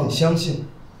让绑匪相信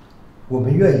我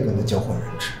们愿意跟他交换人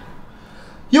质，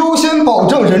优先保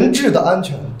证人质的安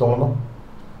全，懂了吗？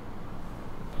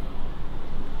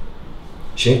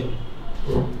行，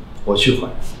我去还。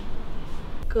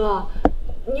哥，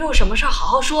你有什么事好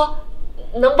好说，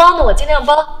能帮的我尽量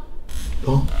帮。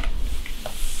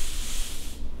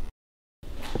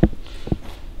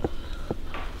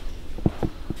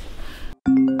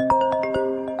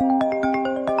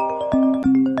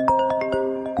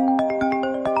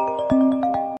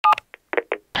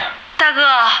大哥，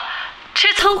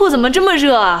这仓库怎么这么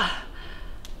热啊？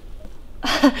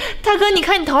大哥，你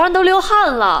看你头上都流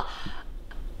汗了。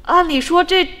按理说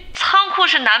这仓库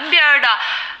是南边的，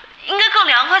应该更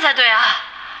凉快才对啊。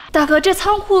大哥，这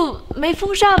仓库没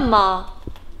风扇吗？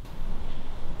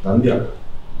南边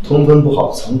通风不好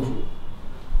的仓库。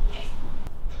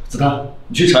子丹，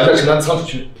你去查一下城南的仓储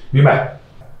区。明白。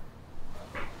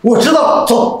我知道，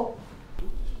走。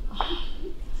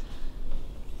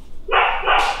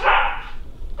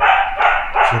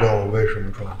知道我为什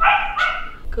么抓？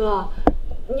哥，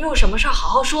你有什么事好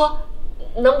好说，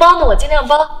能帮的我尽量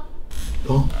帮。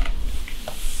帮？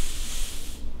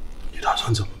你打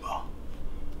算怎么帮？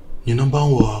你能帮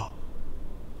我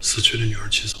死去的女儿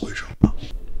起死回生吗？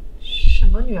什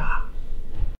么女儿？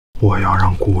我要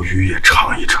让顾宇也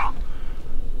尝一尝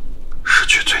失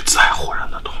去最在乎人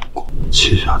的痛苦。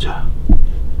齐小姐，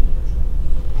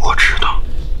我知道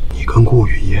你跟顾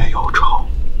宇也有仇。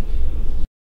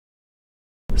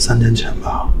3年前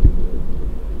吧，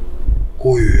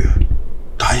顾宇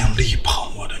答应力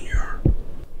捧我的女儿，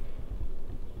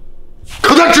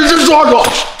可他只是说说，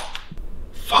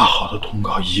发好的通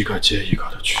告一个接一个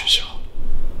的取消。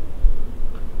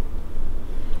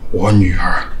我女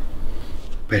儿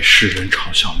被世人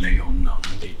嘲笑没有能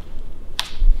力，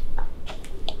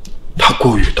他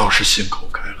顾宇倒是信口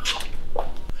开河，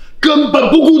根本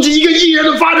不顾及一个艺人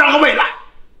的发展和未来。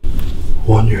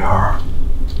我女儿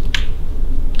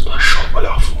她受不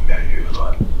了负面舆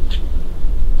论，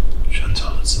选择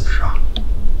了自杀，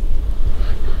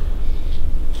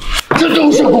这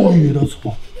都是顾宇的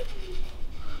错。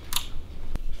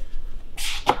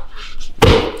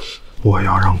我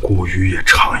要让顾宇也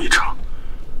尝一尝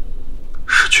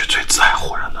失去最在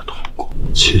乎人的痛苦。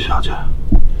齐小姐，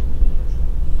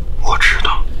我知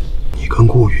道你跟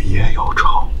顾宇也有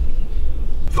仇，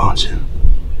放心，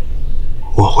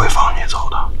我会放你走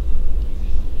的。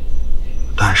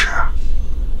但是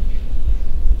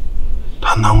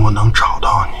他能不能找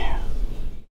到你，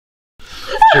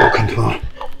就要看他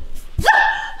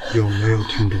有没有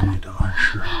听懂你的暗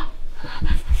示。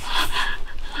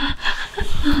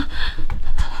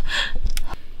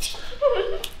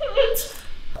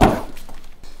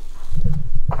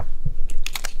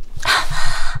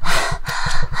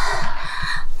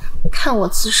看我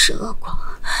自食恶果，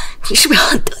你是不是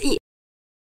很得意？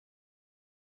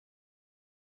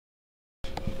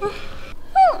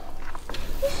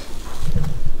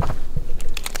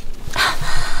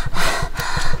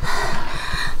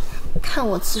看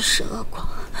我自食恶果，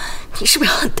你是不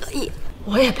是很得意？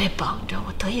我也被绑着，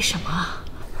我得意什么？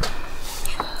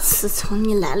自从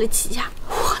你来了齐家，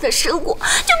我的生活就变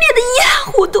得一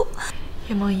塌糊涂。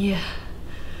叶梦依，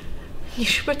你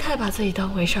是不是太把自己当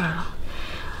回事儿了？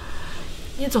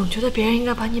你总觉得别人应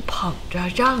该把你捧着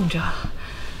让着，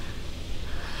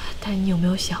但你有没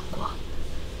有想过，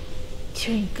其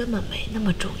实你根本没那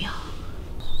么重要。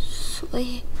所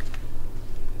以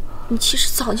你其实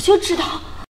早就知道。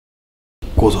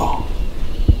顾总，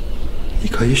你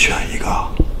可以选一个，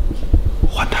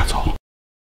换他走。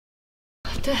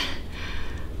对，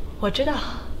我知道，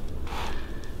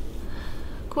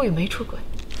顾宇没出轨，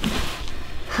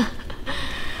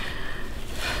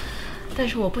但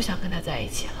是我不想跟他在一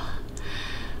起了，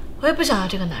我也不想要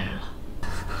这个男人了。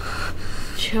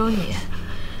只有你，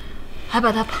还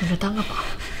把他捧着当个宝。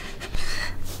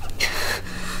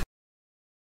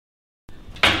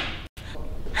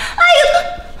哎呀！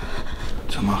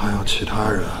怎么还有其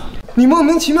他人？你莫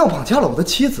名其妙绑架了我的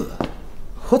妻子，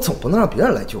我总不能让别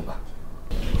人来救吧？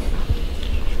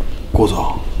顾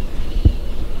总，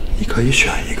你可以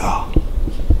选一个，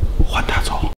换他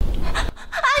走。阿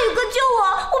宇哥救我，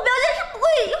我表姐是不会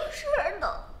有事的。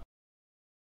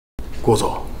顾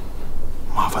总，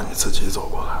麻烦你自己走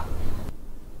过来。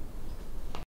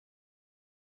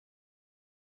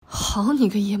好你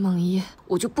个叶梦一，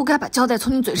我就不该把胶带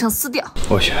从你嘴上撕掉。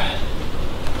我选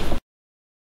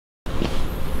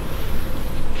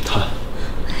他。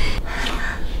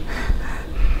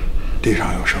地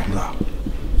上有绳子，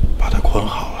把他捆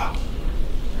好了，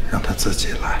让他自己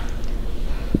来。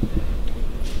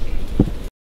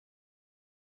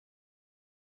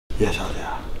叶小姐，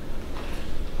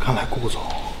看来顾总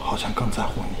好像更在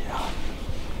乎你啊。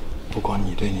不过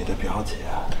你对你的表姐，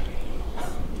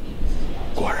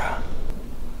果然，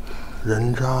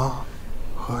人渣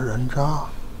和人渣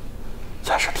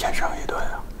才是天生一对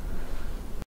啊。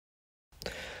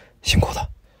辛苦了，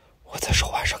我在手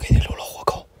腕上给你留了活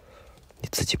口，你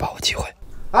自己把握机会。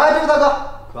哎，这位大哥，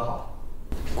可好？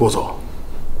顾总，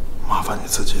麻烦你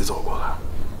自己走过来。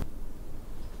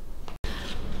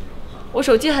我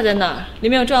手机还在那儿，里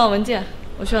面有重要文件，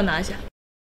我需要拿一下。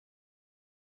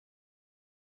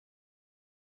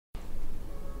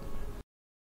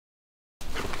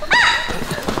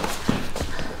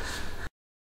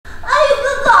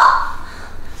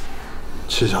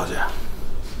戚小姐，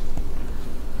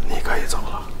你可以走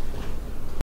了。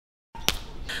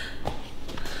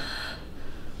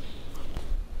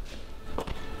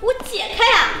我解开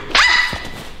啊！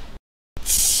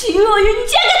秦若云，你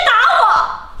竟然敢打我！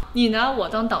你拿我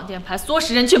当挡箭牌，唆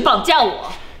使人去绑架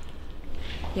我。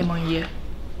叶梦一，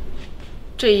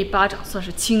这一巴掌算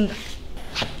是轻的。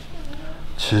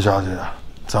戚小姐，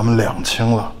咱们两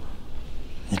清了，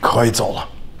你可以走了。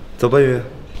走吧，云。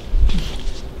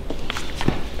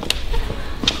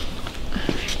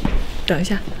等一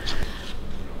下，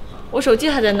我手机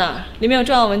还在那儿，里面有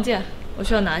重要文件，我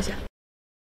需要拿一下。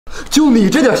就你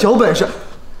这点小本事，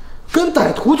跟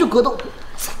歹徒去格斗，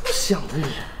怎么想的你？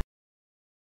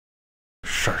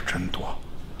事儿真多，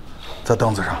在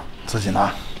凳子上自己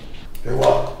拿，别过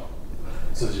了，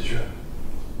自己去。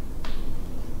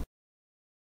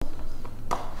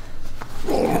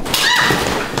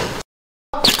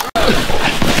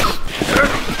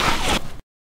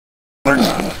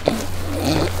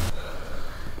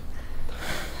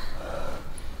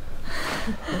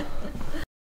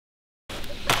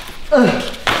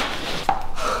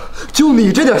就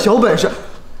你这点小本事，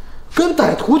跟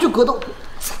歹徒去格斗，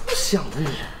怎么想的你？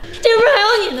这不是还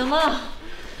有你的吗？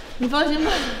你放心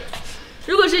吧，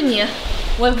如果是你，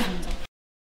我也会这么做。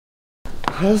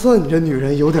还算你这女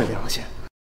人有点良心。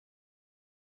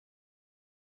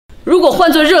如果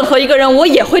换做任何一个人，我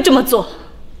也会这么做。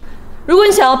如果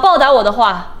你想要报答我的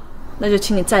话，那就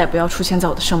请你再也不要出现在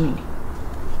我的生命里。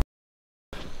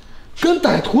跟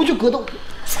歹徒去格斗，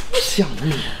怎么想的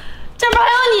你？这不还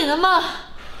有你的吗？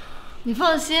你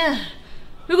放心，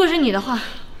如果是你的话，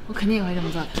我肯定也会这么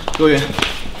做的。若云，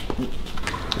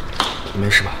你没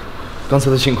事吧？刚才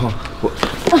的情况，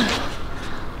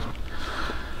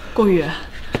顾宇，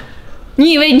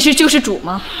你以为你是救世主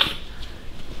吗？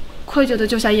愧疚的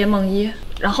救下叶梦一，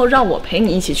然后让我陪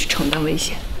你一起去承担危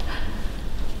险。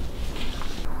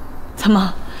怎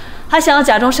么，还想要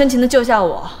假装深情的救下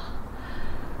我？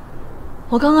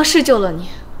我刚刚是救了你。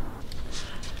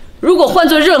如果换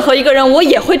做任何一个人，我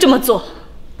也会这么做。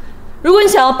如果你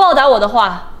想要报答我的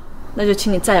话，那就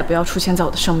请你再也不要出现在我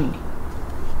的生命里。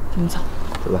你走，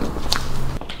走吧。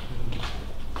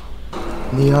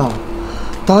你呀，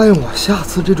答应我，下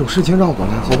次这种事情让我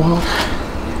来，好不好？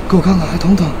给我看看，还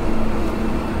疼不疼？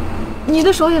你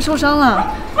的手也受伤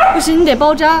了，不行，你得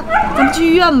包扎。咱们去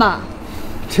医院吧。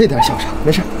这点小伤，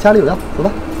没事，家里有药，走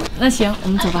吧。那行，我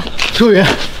们走吧。若云，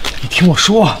你听我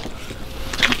说。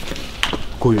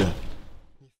顾云，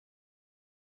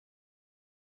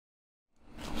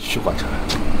徐焕成，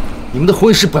你们的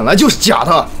婚事本来就是假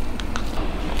的。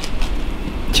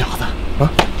假的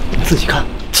啊？你自己看，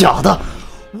假的。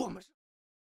我们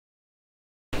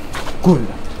顾云，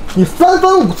你3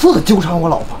番5次的纠缠我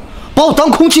老婆，把我当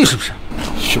空气是不是？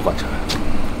徐焕成，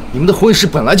你们的婚事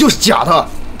本来就是假的。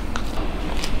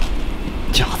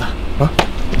假的啊？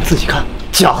你自己看，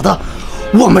假的。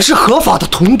我们是合法的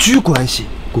同居关系。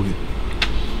顾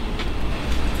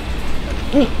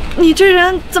云，你这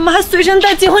人怎么还随身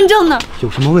带结婚证呢？有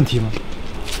什么问题吗？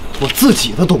我自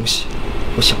己的东西，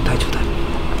我想带就带。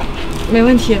没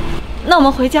问题，那我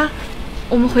们回家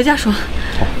说。好。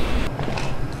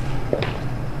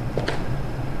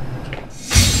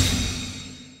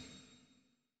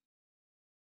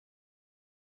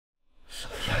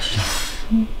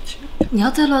你要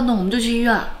再乱动，我们就去医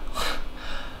院。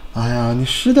哎呀，你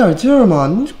使点劲儿嘛，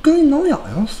你跟你挠痒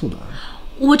痒似的。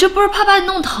我这不是怕把你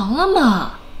弄疼了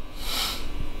吗？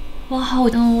哇，好，我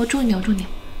重一点，我重一点。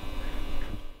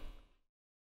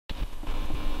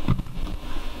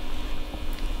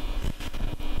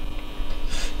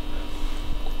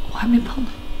我还没碰呢。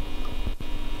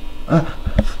哎，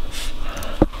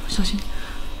小心。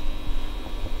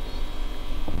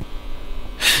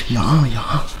痒。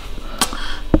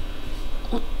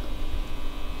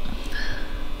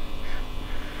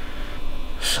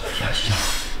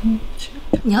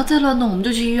你要再乱动，我们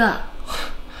就去医院。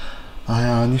哎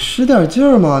呀，你使点劲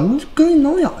儿嘛，你跟你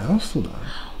挠痒痒似的。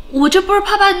我这不是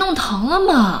怕把你弄疼了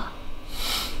吗？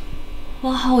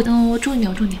哇，好，我重一点，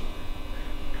我重一点。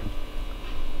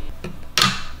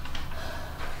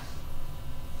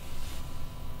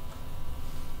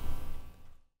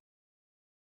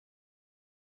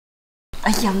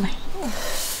哎呀妈！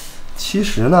其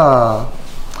实呢，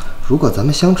如果咱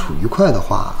们相处愉快的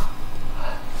话，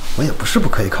我也不是不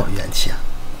可以考虑延期啊。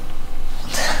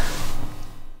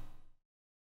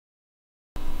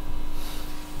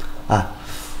哎，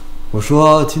我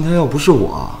说今天要不是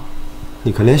我，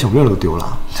你可连小命都丢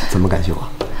了，怎么感谢我？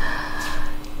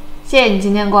谢谢你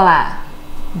今天过来，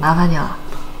麻烦你了。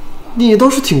你倒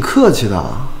是挺客气的。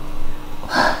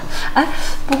哎，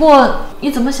不过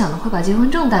你怎么想的会把结婚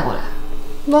证带过来？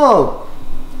那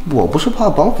我不是怕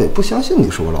绑匪不相信你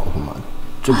是我老婆吗？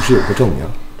这不是有个证明？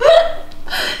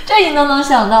这你都能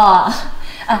想到啊！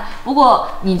哎，不过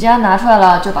你既然拿出来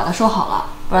了，就把它收好了，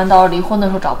不然到时候离婚的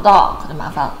时候找不到，可就麻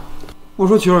烦了。我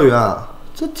说曲尔媛，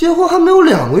这结婚还没有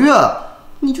2个月，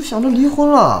你就想着离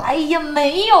婚了？哎呀，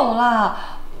没有啦，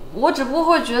我只不过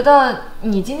会觉得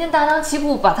你今天大张旗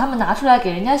鼓把他们拿出来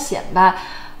给人家显摆，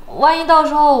万一到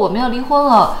时候我们要离婚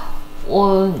了，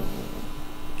我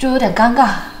就有点尴尬。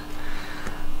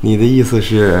你的意思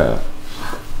是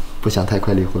不想太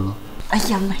快离婚了？哎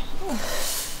呀妈！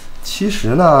其实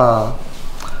呢，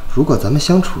如果咱们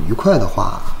相处愉快的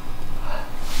话，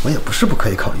我也不是不可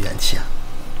以考虑延期啊。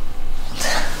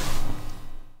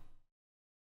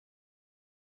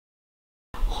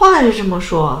话是这么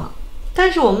说，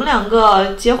但是我们2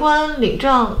个结婚领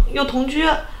证又同居，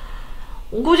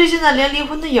我估计现在连离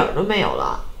婚的影儿都没有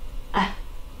了。哎，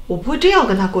我不会真要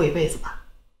跟他过一辈子吧？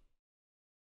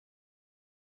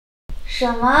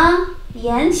什么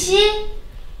延期？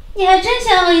你还真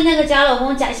想为那个假老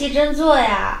公假戏真做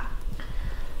呀？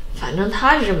反正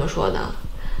他是这么说的，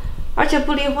而且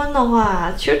不离婚的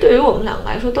话，其实对于我们2个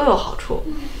来说都有好处。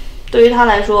对于他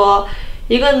来说，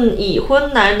一个已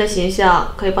婚男人的形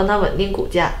象可以帮他稳定股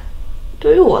价；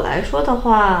对于我来说的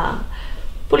话，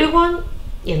不离婚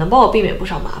也能帮我避免不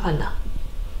少麻烦的。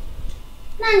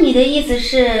那你的意思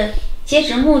是，截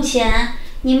止目前，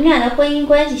你们俩的婚姻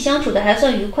关系相处的还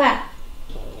算愉快？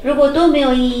如果都没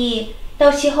有异议，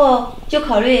到期后就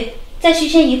考虑再续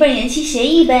签一份延期协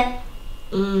议呗？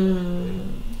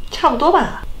差不多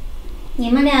吧。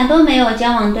你们俩都没有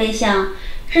交往对象，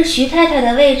这徐太太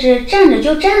的位置站着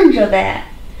就站着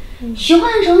呗。徐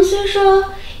焕成虽说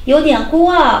有点孤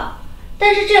傲，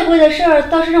但是这回的事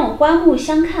儿倒是让我刮目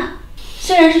相看。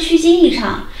虽然是虚惊一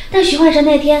场，但徐焕成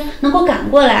那天能够赶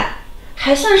过来，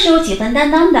还算是有几分担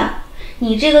当的。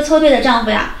你这个错对的丈夫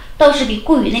呀，倒是比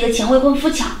顾宇那个前未婚夫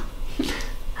强。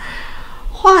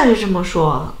话是这么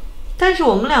说，但是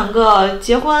我们2个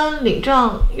结婚领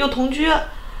证又同居，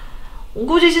我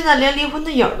估计现在连离婚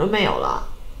的影儿都没有了。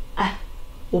哎，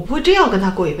我不会真要跟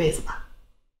他过一辈子吧？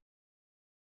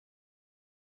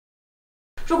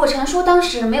如果陈叔当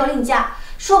时没有另嫁，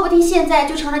说不定现在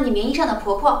就成了你名义上的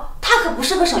婆婆，她可不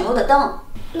是个省油的灯。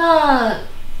那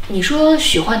你说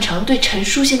许焕成对陈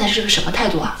叔现在是个什么态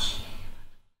度啊？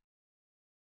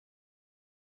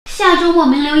下周末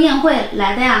名流宴会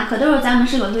来的呀，可都是咱们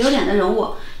市有头有脸的人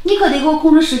物，你可得给我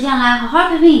空出时间来，好好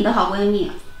陪陪你的好闺蜜，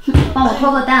帮我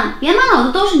脱个单，别满脑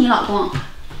子都是你老公。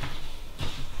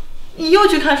你又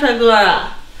去看帅哥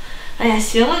啊？哎呀，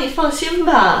行了，你放心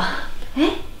吧。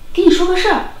哎，跟你说个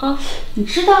事儿啊，你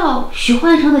知道许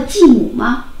焕成的继母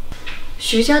吗？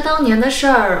许家当年的事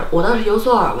儿，我倒是有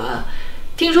所耳闻。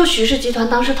听说许氏集团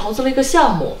当时投资了一个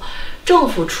项目，政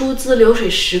府出资流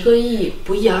水10个亿，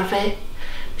不翼而飞。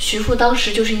许父当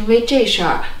时就是因为这事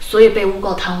儿，所以被诬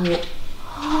告贪污。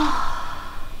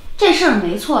这事儿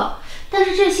没错，但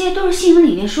是这些都是新闻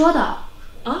里面说的。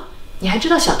啊，你还知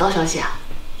道小道消息啊？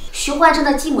徐焕成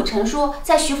的继母陈叔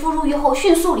在徐父入狱后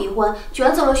迅速离婚，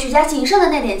卷走了徐家仅剩的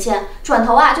那点钱，转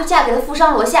头就嫁给了富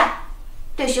商罗夏。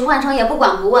对徐焕成也不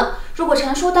管不问。如果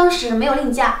陈叔当时没有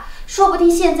另嫁，说不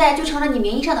定现在就成了你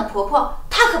名义上的婆婆。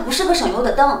她可不是个省油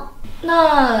的灯。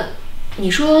那你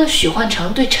说许焕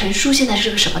成对陈叔现在是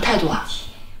个什么态度啊？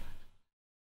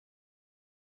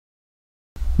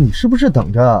你是不是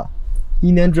等着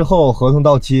1年之后合同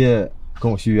到期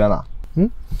跟我续约了？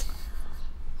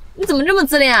你怎么这么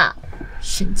自恋啊？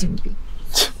神经病！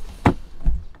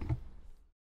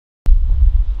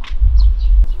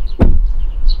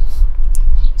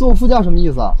坐副驾什么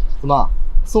意思啊？怎么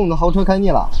送你的豪车开腻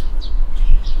了？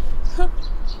哼，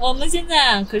我们现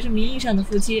在可是名义上的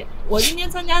夫妻。我今天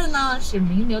参加的呢是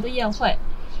名流的宴会，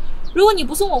如果你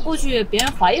不送我过去，别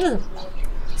人怀疑了怎么办？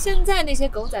现在那些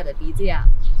狗仔的鼻子呀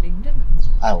灵着呢。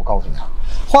哎，我告诉你啊，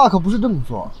话可不是这么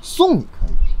说，送你可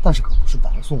以，但是可不是白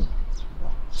送的。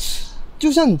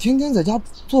就像你天天在家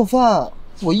做饭，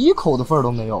我一口的份儿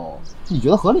都没有，你觉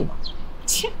得合理吗？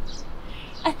切！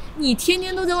哎，你天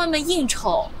天都在外面应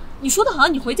酬，你说的好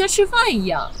像你回家吃饭一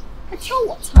样，还挑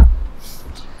我刺儿。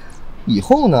以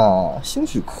后呢，兴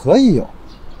许可以有，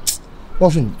要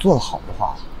是你做得好的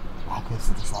话，我还可以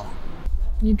扶着刷碗。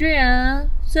你这人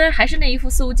虽然还是那一副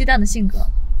肆无忌惮的性格，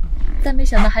但没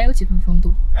想到还有几分风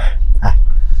度。哎，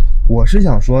我是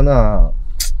想说呢，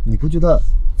你不觉得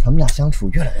咱们俩相处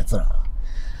越来越自然了？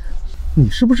你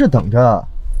是不是等着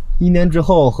1年之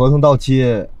后合同到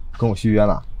期跟我续约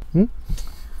了？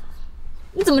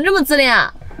你怎么这么自恋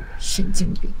啊？神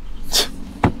经病！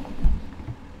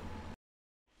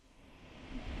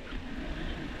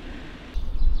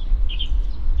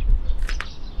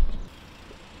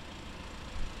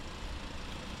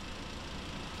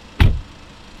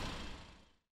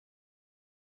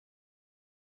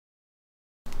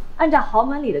按照豪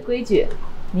门里的规矩，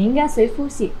你应该随夫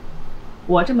姓。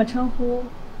我这么称呼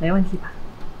没问题吧？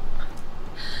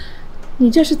你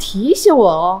这是提醒我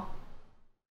哦。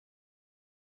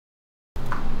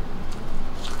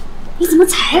你怎么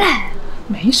才来？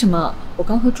没什么，我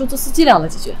刚和出租司机聊了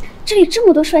几句。这里这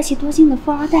么多帅气多金的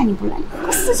富二代，你不来，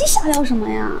和司机瞎聊什么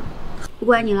呀？不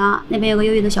怪你了，那边有个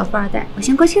优越的小富二代，我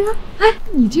先过去了。哎，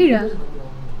你这人。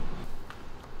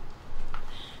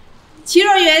齐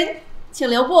若云，请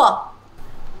留步。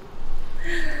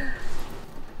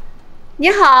你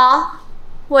好，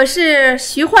我是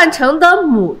徐焕成的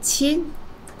母亲。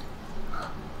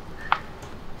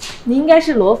你应该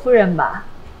是罗夫人吧？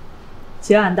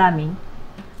请俺大名。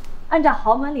按照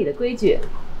豪门里的规矩，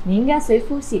你应该随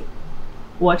夫姓。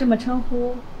我这么称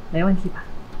呼没问题吧？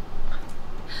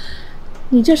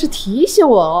你这是提醒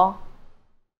我哦。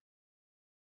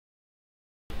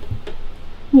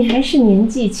你还是年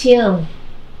纪轻，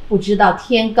不知道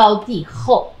天高地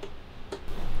厚。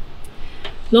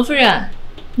罗夫人，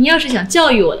您要是想教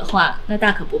育我的话，那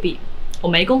大可不必，我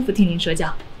没工夫听您说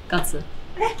教，告辞。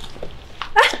你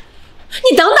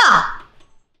等等，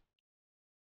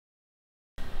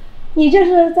你这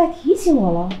是在提醒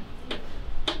我了。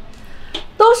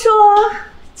都说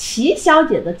齐小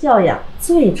姐的教养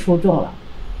最出众了，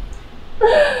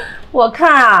我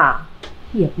看啊，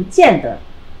也不见得。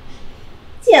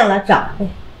见了长辈，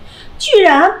居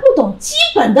然不懂基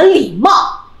本的礼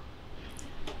貌。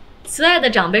慈爱的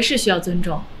长辈是需要尊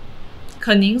重，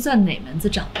可您算哪门子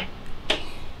长辈？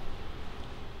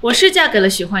我是嫁给了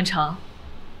许焕成，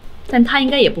但他应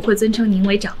该也不会尊称您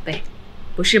为长辈，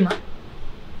不是吗？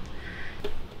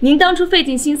您当初费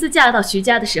尽心思嫁到徐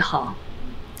家的时候，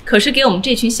可是给我们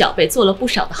这群小辈做了不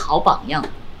少的好榜样。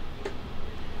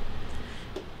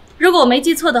如果我没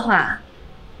记错的话，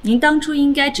您当初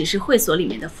应该只是会所里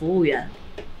面的服务员。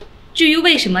至于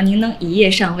为什么您能一夜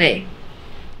上位，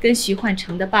跟徐焕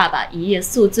成的爸爸一夜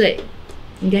宿醉，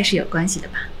应该是有关系的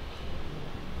吧？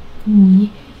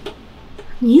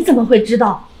你怎么会知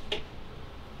道？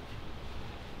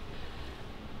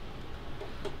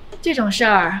这种事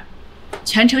儿，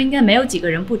全城应该没有几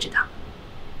个人不知道。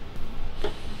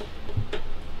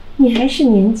你还是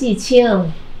年纪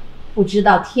轻，不知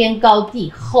道天高地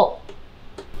厚。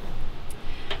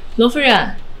罗夫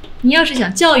人，您要是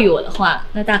想教育我的话，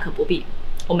那大可不必，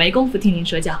我没工夫听您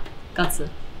说教，告辞。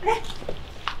你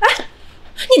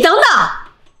等等，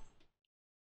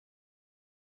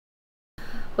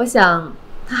我想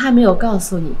他还没有告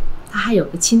诉你，他还有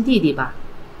个亲弟弟吧？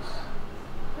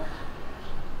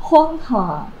荒唐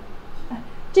啊！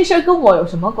这事儿跟我有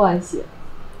什么关系？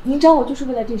您找我就是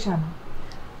为了这事儿吗？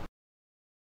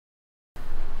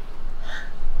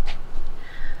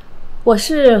我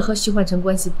是和徐焕成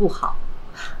关系不好，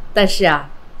但是啊，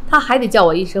他还得叫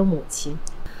我一声母亲。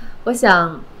我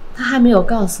想他还没有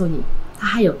告诉你，他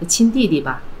还有个亲弟弟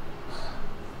吧？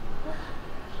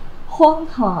荒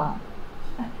唐啊！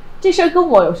哎，这事儿跟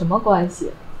我有什么关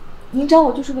系？您找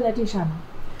我就是为了这事儿吗？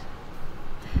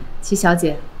齐小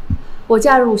姐，我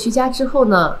嫁入徐家之后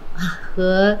呢，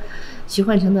和徐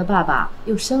焕成的爸爸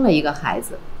又生了一个孩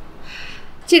子。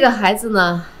这个孩子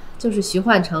呢，就是徐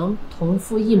焕成同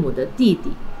父异母的弟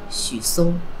弟许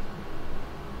嵩。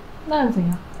那又怎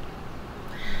样？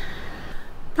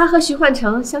他和徐焕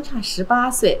成相差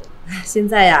18岁，现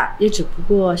在呀，也只不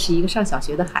过是一个上小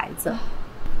学的孩子。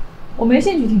我没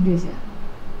兴趣听这些。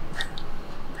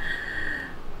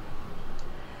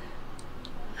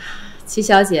齐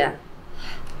小姐，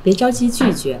别着急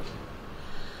拒绝。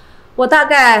我大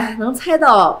概能猜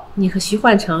到你和徐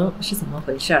焕成是怎么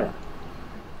回事了。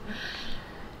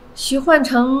徐焕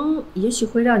成也许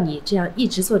会让你这样一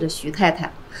直做着徐太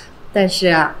太，但是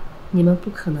啊，你们不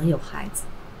可能有孩子。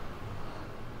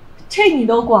这你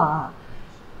都管啊？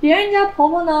别人家婆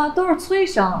婆呢都是催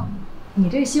生，你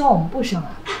这希望我们不生啊？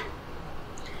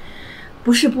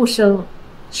不是不生，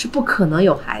是不可能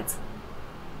有孩子。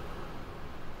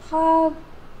她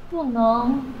不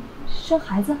能生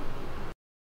孩子？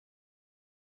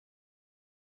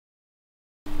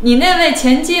你那位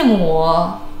前继母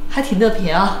还挺乐皮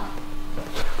啊。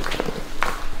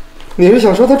你是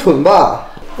想说他蠢吧？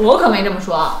我可没这么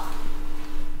说。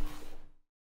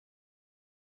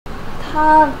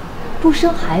他不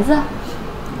生孩子？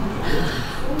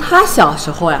他小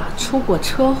时候呀出过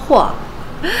车祸，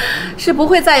是不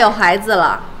会再有孩子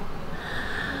了。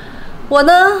我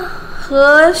呢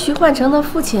和徐焕成的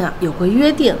父亲啊有过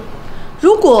约定，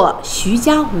如果徐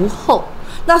家无后，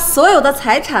那所有的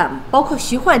财产，包括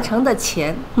徐焕成的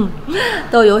钱，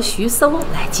都由徐嵩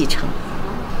来继承。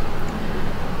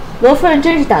罗夫人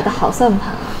真是打的好算盘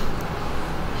啊！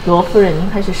罗夫人，您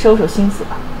还是收收心思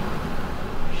吧。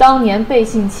当年背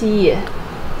信弃义，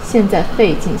现在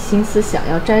费尽心思想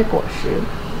要摘果实，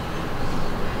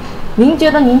您觉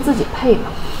得您自己配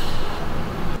吗？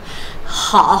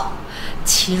好，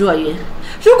齐若云，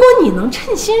如果你能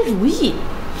称心如意，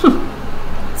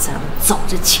咱们走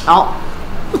着瞧。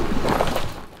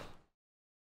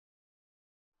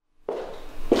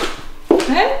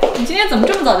哎，你今天怎么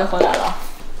这么早就回来了？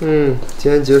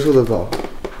今天结束的早。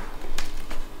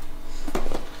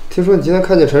听说你今天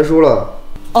看见陈叔了？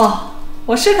哦，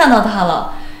我是看到他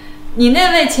了。你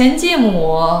那位前继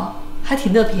母还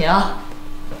挺乐皮啊。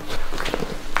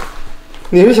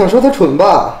你是想说他蠢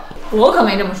吧？我可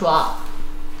没这么说。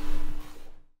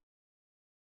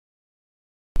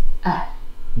哎，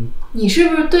你是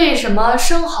不是对什么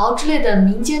生蚝之类的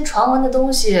民间传闻的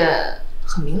东西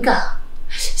很敏感？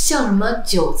像什么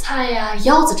韭菜呀、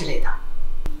腰子之类的？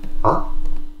啊？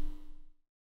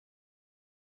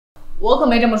我可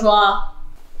没这么说啊。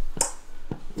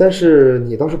但是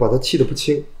你倒是把他气得不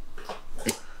轻。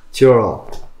七儿啊，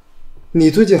你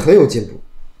最近很有进步，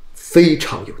非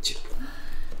常有进步。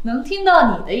能听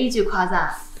到你的一句夸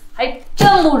赞，还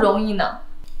真不容易呢。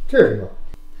这是什么？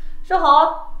生蚝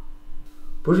啊。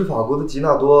不是法国的吉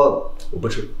纳多，我不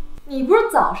吃。你不是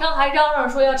早上还嚷嚷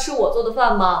说要吃我做的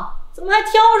饭吗？怎么还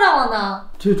挑上了呢？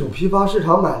这种批发市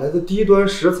场买来的低端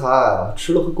食材，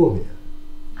吃了会过敏。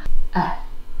哎，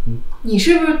你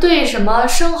是不是对什么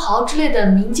生蚝之类的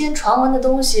民间传闻的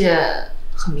东西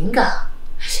很敏感？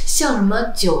像什么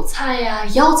韭菜呀、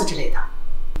腰子之类的？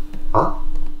啊？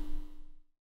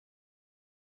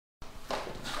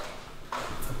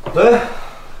喂，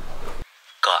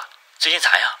哥，最近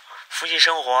咋样？夫妻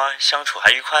生活相处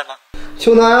还愉快吗？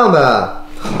就那样呗，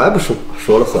还不是我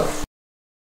说了算。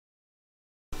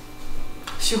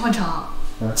徐焕成，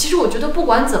其实我觉得不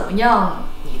管怎么样，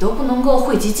你都不能够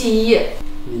讳疾忌医。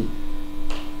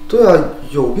对啊，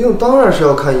有病当然是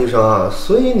要看医生啊，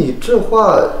所以你这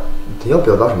话你要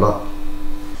表达什么？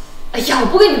哎呀，我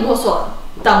不跟你啰嗦了，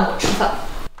耽误我吃饭。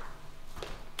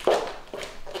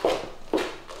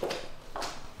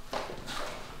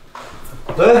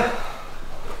喂，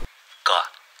哥，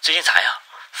最近咋样？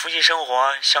夫妻生活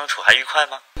相处还愉快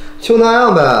吗？就那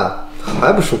样呗，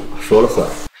还不是我说了算。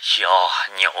哟，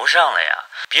牛上了呀！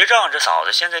别仗着嫂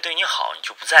子现在对你好，你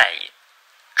就不在意。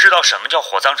知道什么叫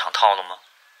火葬场套路吗？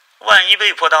万一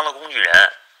被迫当了工具人，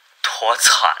多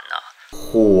惨呐！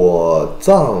火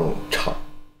葬场，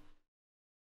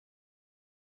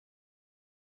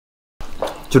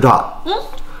就这？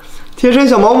贴身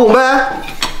小保姆呗？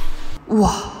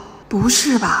哇，不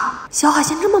是吧？小海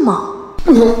鲜这么猛？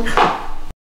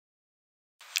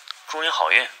祝你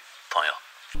好运，朋友。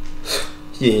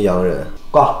阴阳人，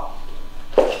挂。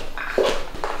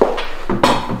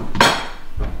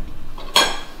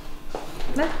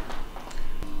来，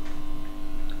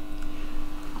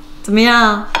怎么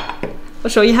样？我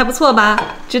手艺还不错吧？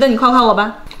值得你夸夸我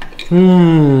吧？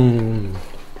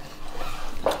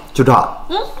就这。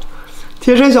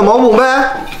贴身小毛姆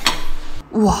呗。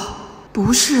哇，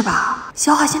不是吧？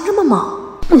小海鲜这么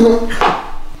猛？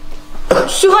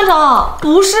徐焕成，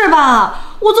不是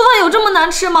吧？我做饭有这么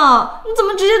难吃吗？你怎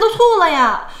么直接都吐了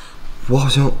呀？我好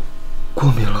像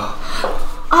过敏了。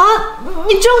啊，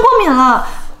你真过敏了？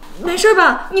没事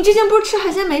吧？你之前不是吃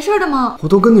海鲜没事的吗？我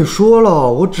都跟你说了，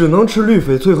我只能吃氯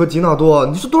翡翠和吉纳多。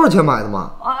你是多少钱买的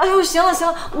吗？哎呦，行了行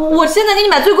了，我现在给你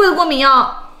买最贵的过敏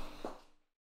药。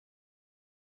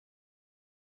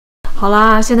好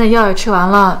啦，现在药也吃完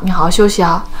了，你好好休息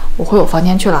啊。我回我房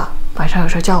间去了，晚上有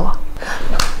事叫我。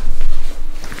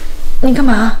你干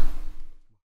嘛？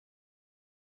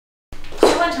徐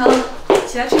焕成，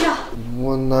起来吃药。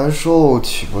我难受，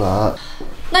起不来。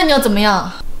那你要怎么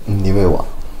样？你喂我。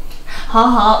好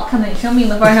好，看在你生病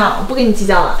的份上，我不跟你计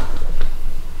较了。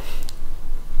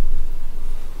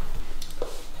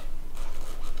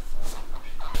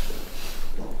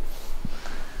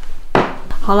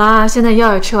好啦，现在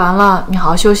药也吃完了，你好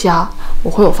好休息啊。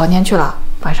我回我房间去了，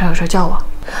晚上有事叫我。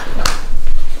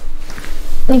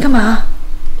你干嘛？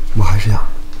我还是痒。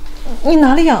你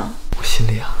哪里痒？我心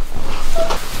里痒。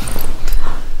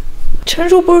陈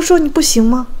叔不是说你不行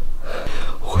吗？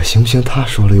我行不行？他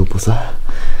说了又不算，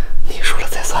你说了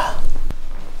再算。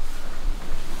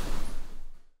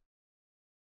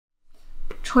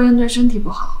抽烟对身体不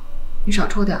好，你少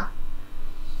抽点儿。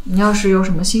你要是有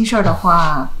什么心事儿的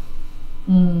话，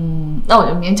那我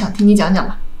就勉强听你讲讲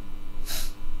吧。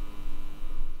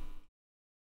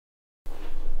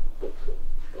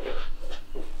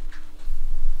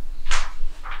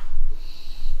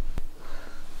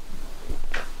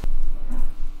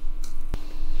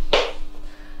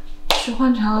徐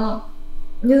焕成，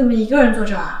你怎么一个人坐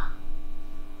这儿啊？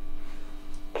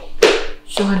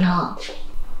徐焕成，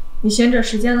你闲着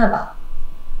时间了吧？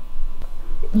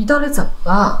你到底怎么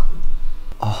了？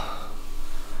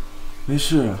没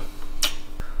事，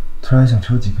突然想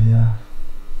抽几根烟。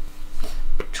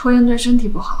抽烟对身体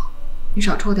不好，你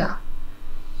少抽点儿。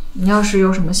你要是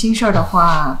有什么心事儿的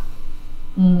话，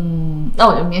那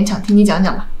我就勉强听你讲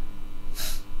讲吧。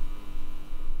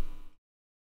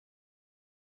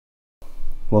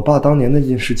我爸当年那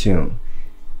件事情，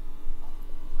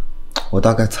我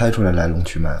大概猜出来来龙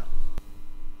去脉了。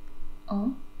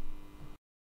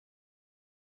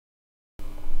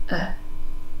哎，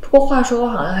不过话说，我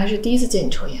好像还是第一次见你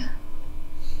抽烟。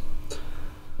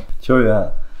秋雨，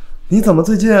你怎么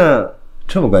最近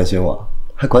这么关心我，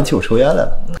还管起我抽烟来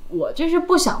了？我这是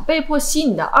不想被迫吸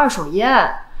你的二手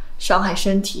烟，伤害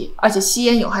身体，而且吸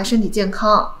烟有害身体健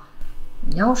康。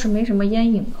你要是没什么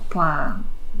烟瘾的话，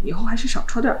以后还是少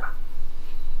抽点吧。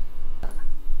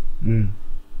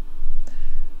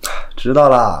知道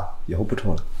啦，以后不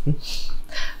抽了。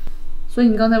所以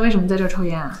你刚才为什么在这抽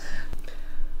烟啊？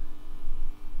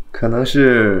可能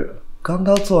是刚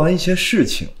刚做完一些事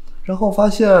情，然后发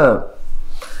现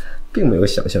并没有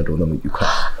想象中那么愉快。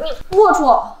你龌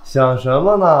龊！想什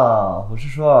么呢？我是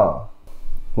说，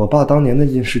我爸当年那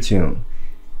件事情，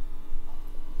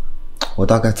我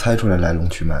大概猜出来来龙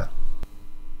去脉了。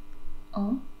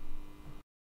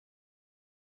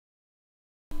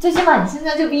最起码你现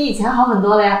在就比以前好很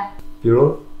多了呀。比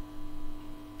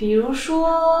如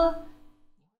说，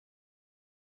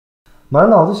满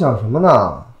脑子想什么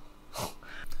呢？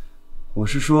我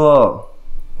是说，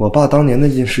我爸当年那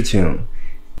件事情，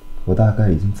我大概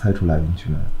已经猜出来龙去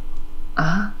脉了。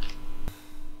啊？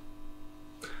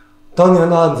当年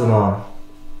的案子呢，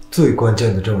最关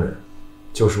键的证人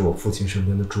就是我父亲身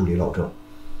边的助理老郑，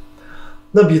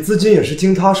那笔资金也是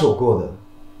经他手过的。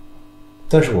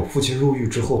但是我父亲入狱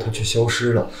之后，他却消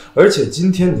失了。而且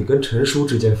今天你跟陈叔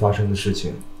之间发生的事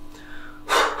情，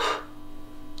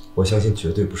我相信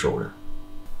绝对不是偶然。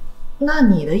那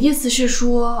你的意思是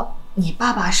说，你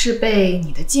爸爸是被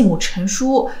你的继母陈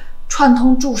叔串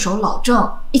通助手老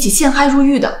郑一起陷害入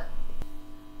狱的？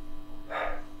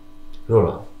若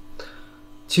若，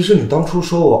其实你当初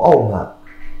说我傲慢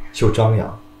又张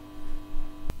扬，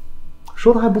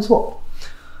说的还不错。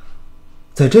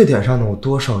在这点上呢，我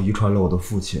多少遗传了我的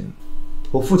父亲。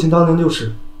我父亲当年就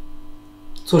是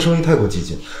做生意太过激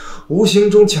进，无形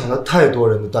中抢了太多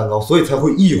人的蛋糕，所以才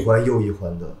会一环又一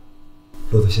环的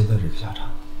落到现在这个下场。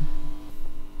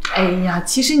哎呀，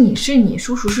其实你是你，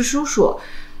叔叔是叔叔，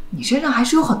你身上还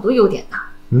是有很多优点的。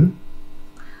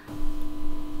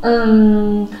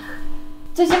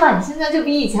最起码你现在就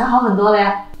比以前好很多了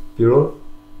呀。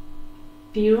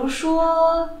比如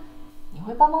说，你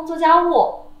会帮忙做家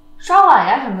务。刷碗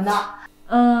呀什么的，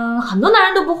很多男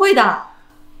人都不会的。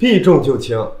避重就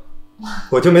轻，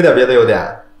我就没点别的优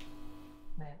点。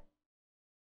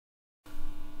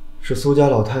是苏家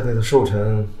老太太的寿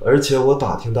辰，而且我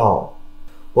打听到，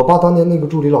我爸当年那个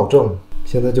助理老郑，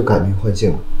现在就改名换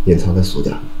姓了，隐藏在苏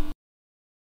家。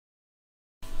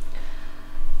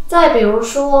再比如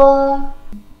说，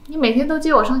你每天都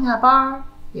接我上下班，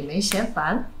也没嫌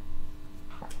烦。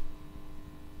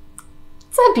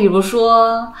再比如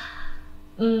说，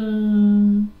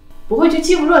不会去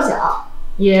欺负弱小，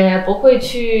也不会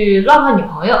去乱换女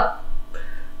朋友。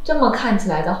这么看起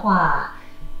来的话，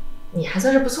你还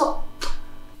算是不错。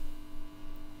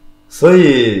所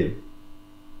以，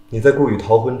你在顾宇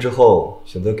逃婚之后，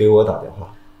选择给我打电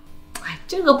话。哎，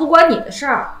这个不关你的事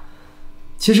儿。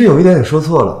其实有一点你说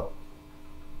错了，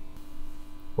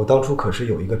我当初可是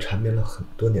有一个缠绵了很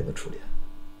多年的初恋。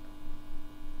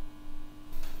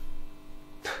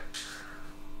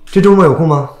这周末有空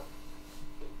吗？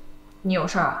你有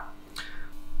事儿啊？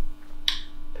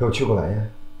陪我去个晚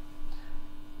宴。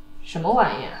什么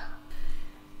晚宴？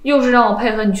又是让我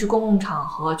配合你去公共场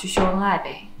合去秀恩爱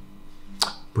呗？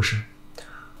不是，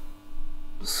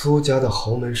苏家的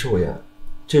豪门寿宴，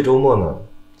这周末呢，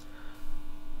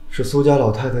是苏家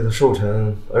老太太的寿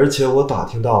辰，而且我打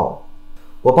听到，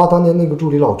我爸当年那个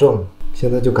助理老郑，现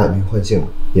在就改名换姓了，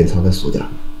隐藏在苏家。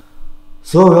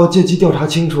所以我要借机调查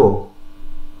清楚，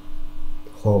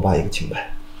还我爸一个清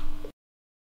白。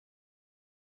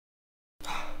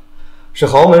是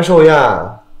豪门寿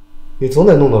宴，你总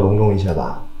得弄得隆重一些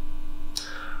吧？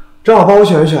正好帮我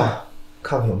选一选，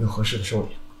看看有没有合适的寿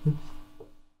礼。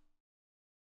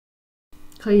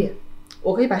可以，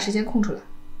我可以把时间空出来。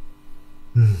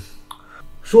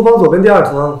书房左边第2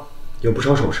层有不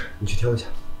少首饰，你去挑一下。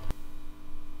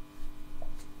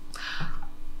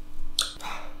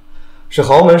是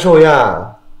豪门寿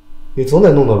宴，你总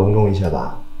得弄得隆重一些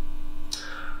吧？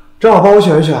正好帮我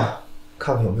选一选，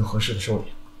看看有没有合适的寿礼。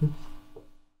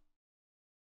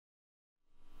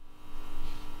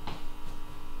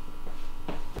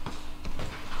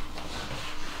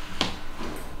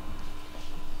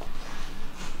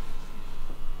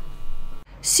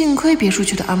幸亏别墅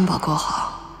区的安保够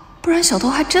好，不然小偷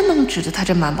还真能指着他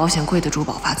这满保险柜的珠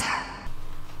宝发财。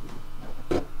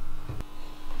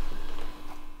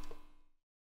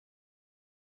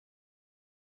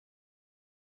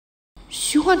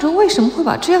徐焕成为什么会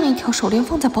把这样一条手链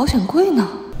放在保险柜呢？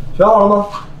选好了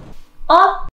吗？啊！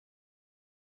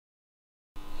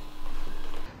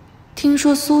听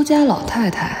说苏家老太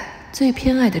太最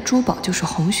偏爱的珠宝就是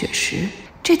红血石。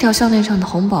这条项链上的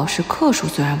红宝石克数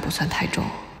虽然不算太重，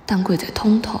但贵在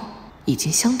通透，已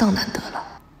经相当难得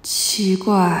了。奇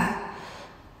怪，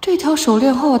这条手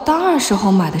链和我大2时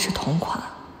候买的是同款，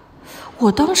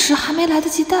我当时还没来得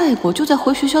及戴过，就在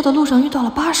回学校的路上遇到了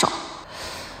扒手。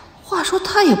话说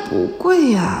它也不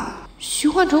贵呀，徐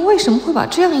焕成为什么会把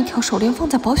这样一条手链放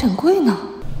在保险柜呢？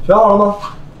选好了吗？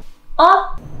啊！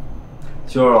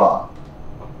秀儿啊，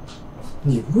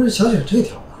你不会是想选这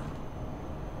条吧？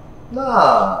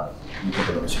那你就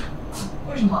不能选。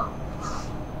为什么？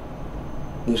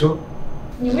你说。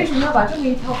你为什么要把这么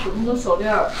一条普通的手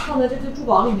链放在这堆珠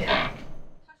宝里面？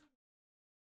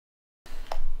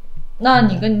那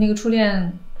你跟你那个初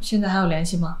恋现在还有联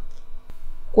系吗？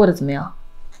过得怎么样？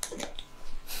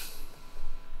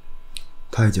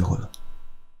他也结婚了。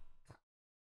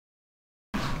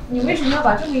你为什么要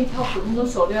把这么一条普通的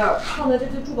手链放在这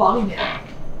堆珠宝里面？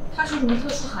它是有什么特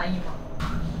殊含义吗？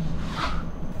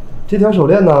这条手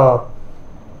链呢，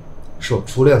是我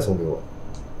初恋送给我的，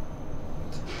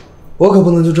我可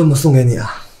不能就这么送给你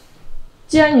啊！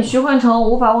既然你徐焕成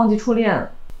无法忘记初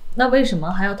恋，那为什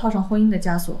么还要套上婚姻的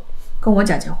枷锁，跟我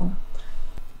假结婚？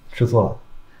吃错了。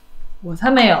我才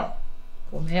没有，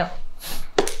我没有。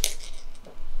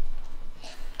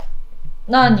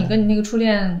那你跟你那个初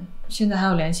恋现在还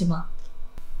有联系吗？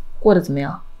过得怎么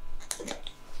样？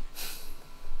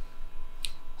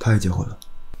他也结婚了。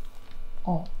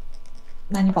哦，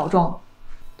那你保重。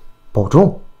保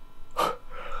重？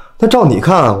那照你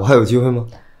看，我还有机会吗？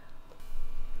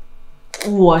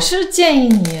我是建议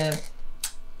你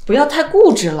不要太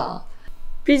固执了，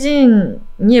毕竟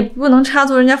你也不能插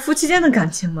足人家夫妻间的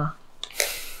感情嘛。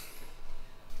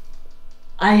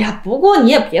哎呀，不过你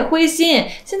也别灰心，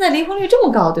现在离婚率这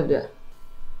么高，对不对？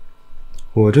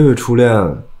我这位初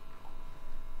恋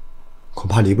恐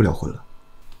怕离不了婚了。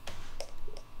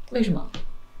为什么？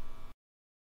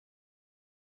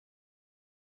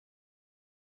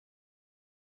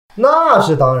那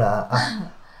是当然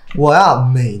啊，我呀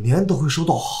每年都会收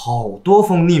到好多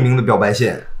封匿名的表白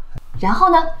信。然后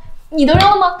呢？你都扔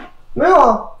了吗？没有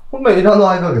啊，我每一张都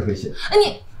挨个给回信。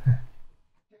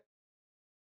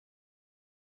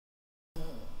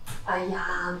哎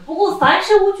呀，不过凡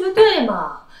事无绝对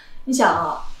嘛。你想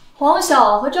啊，黄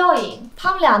晓和赵颖，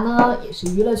他们俩呢也是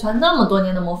娱乐圈那么多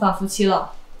年的模范夫妻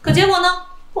了，可结果呢，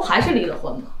不还是离了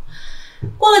婚吗？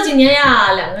过了几年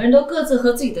呀，两个人都各自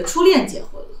和自己的初恋结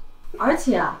婚了，而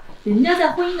且啊，人家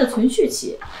在婚姻的存续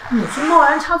期，你去贸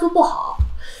然插足不好。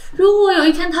如果有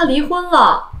一天他离婚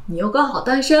了，你又刚好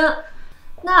单身，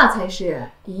那才是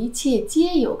一切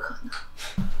皆有可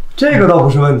能。这个倒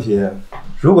不是问题，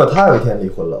如果他有一天离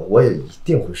婚了，我也一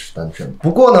定会是单身。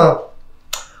不过呢，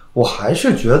我还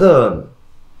是觉得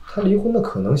他离婚的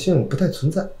可能性不太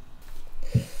存在。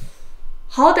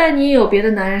好歹你也有别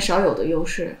的男人少有的优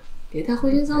势，别太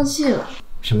灰心丧气了。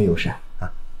什么优势啊？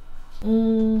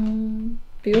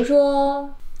比如说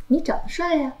你长得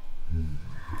帅呀。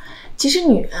其实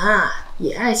女人啊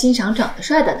也爱欣赏长得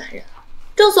帅的男人，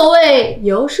正所谓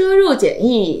由奢入俭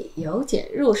易，由俭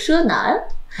入奢难。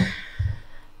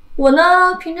我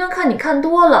呢平常看你看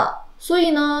多了，所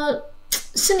以呢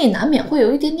心里难免会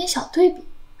有一点点小对比。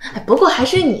不过还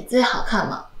是你最好看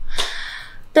嘛。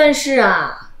但是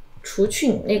啊，除去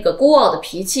你那个孤傲的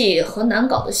脾气和难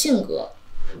搞的性格，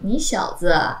你小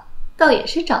子倒也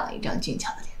是长了一张俊俏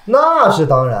的脸。那是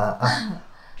当然啊，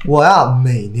我呀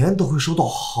每年都会收到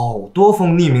好多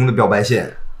封匿名的表白信。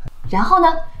然后呢，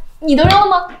你都扔了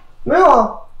吗？没有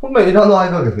啊，我每一张都挨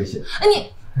个给回信。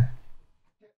你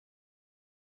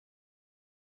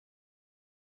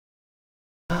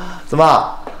怎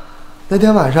么？那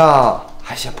天晚上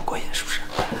还嫌不过瘾是不是？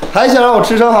还想让我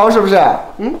吃生蚝是不是？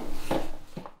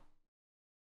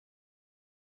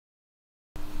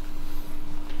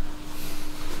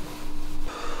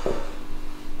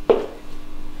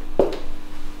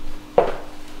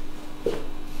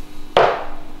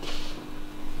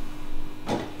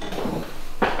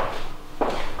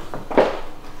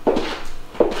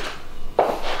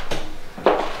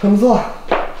很不错。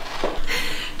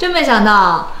真没想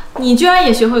到你居然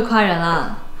也学会夸人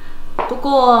了。不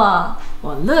过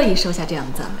我乐意收下这样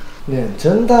的赞美。脸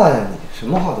真大呀你，什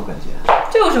么话都敢接。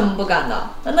这有什么不敢的？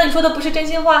难道你说的不是真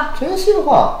心话？真心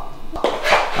话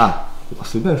啊，我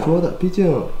随便说的，毕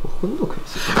竟我婚都可以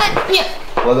随便。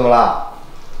我怎么了？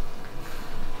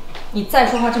你再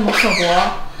说话这么刻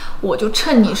薄，我就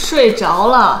趁你睡着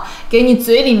了，给你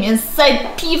嘴里面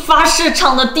塞批发市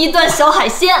场的低端小海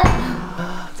鲜。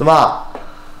怎么？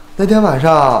那天晚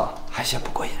上还嫌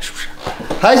不过瘾是不是？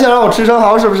还想让我吃生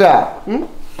蚝是不是？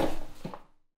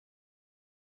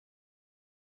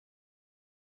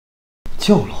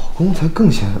叫老公才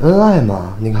更显恩爱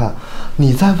嘛！你看，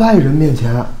你在外人面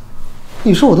前，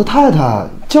你是我的太太，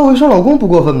叫我一声老公不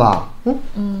过分吧？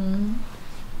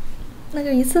那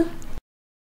就一次。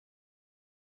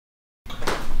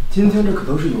今天这可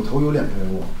都是有头有脸的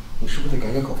人物，你是不是得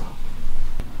改改口吧？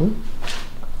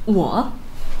我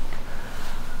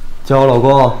叫我老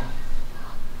公。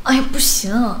哎呀，不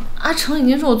行，阿成已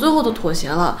经是我最后的妥协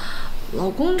了，老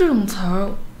公这种词儿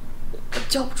我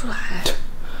叫不出来。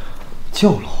叫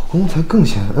老公才更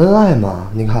显恩爱嘛！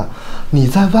你看，你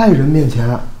在外人面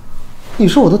前，你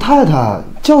是我的太太，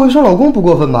叫我一声老公不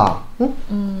过分吧？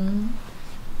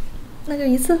那就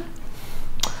一次。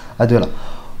哎，对了，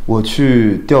我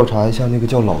去调查一下那个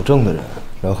叫老郑的人，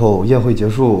然后宴会结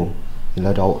束，你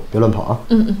来找我，别乱跑啊。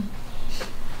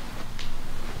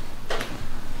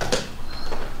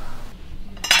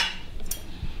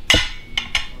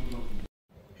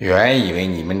原以为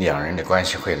你们两人的关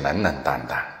系会冷冷淡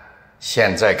淡，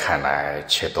现在看来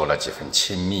却多了几分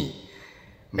亲密。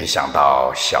没想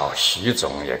到小徐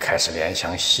总也开始怜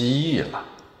香惜玉了。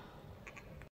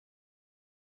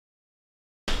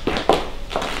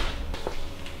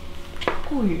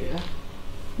顾宇，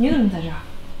你怎么在这儿？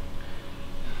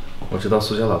我知道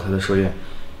苏家老太太寿宴，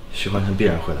徐焕成必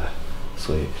然会来，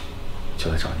所以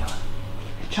就来找你了。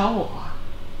找我？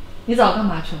你早干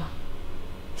嘛去了？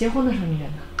结婚的时候你人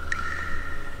呢？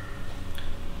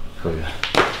若云，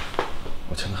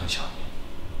我真的很想你。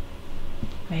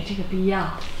没这个必要。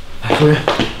哎，若云，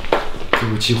给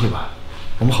我机会吧，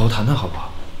我们好好谈谈好不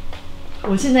好？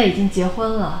我现在已经结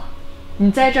婚了，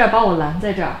你在这儿把我拦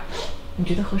在这儿，你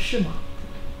觉得合适吗？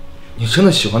你真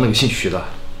的喜欢那个姓徐的？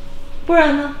不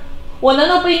然呢？我难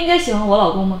道不应该喜欢我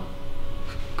老公吗？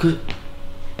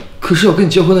可是要跟你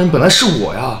结婚的人本来是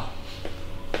我呀。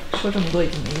说这么多已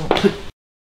经没用了。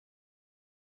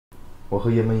我和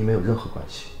叶梦怡没有任何关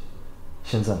系，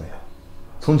现在没有，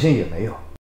从前也没有。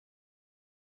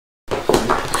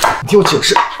你听我解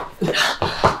释。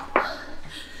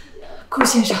顾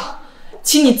先生，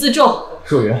请你自重。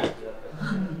若云，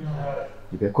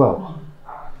你别怪我，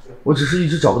我只是一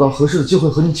直找不到合适的机会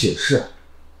和你解释。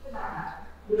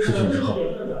失去你之后，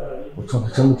我状态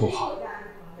真的不好，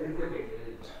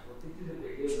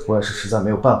我也是实在没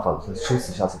有办法了，才说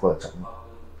死下次过来找你。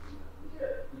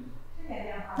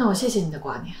那我谢谢你的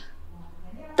挂念，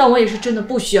但我也是真的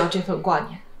不需要这份挂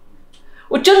念。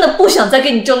我真的不想再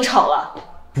跟你争吵了。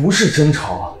不是争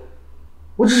吵，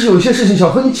我只是有一些事情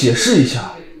想和你解释一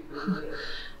下。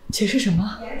解释什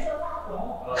么？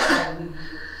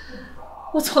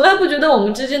我从来不觉得我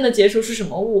们之间的结束是什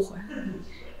么误会。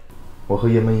我和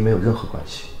叶梦怡没有任何关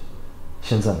系，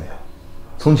现在没有，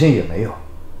从前也没有。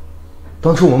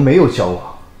当初我们没有交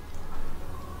往，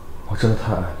我真的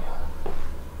太爱你了。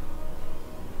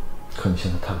可你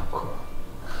现在太冷酷了。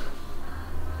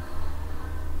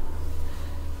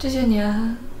这些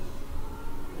年，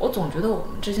我总觉得我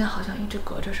们之间好像一直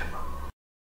隔着什么。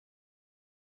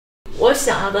我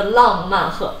想要的浪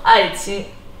漫和爱情，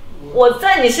我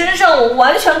在你身上我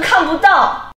完全看不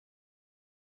到。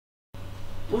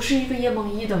不是一个叶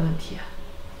梦依的问题。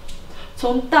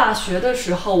从大学的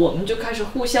时候，我们就开始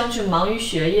互相去忙于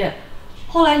学业，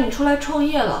后来你出来创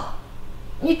业了，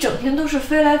你整天都是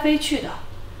飞来飞去的。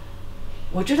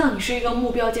我知道你是一个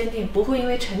目标坚定，不会因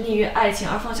为沉溺于爱情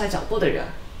而放下脚步的人，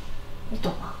你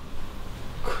懂吗？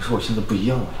可是我现在不一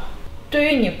样了呀。对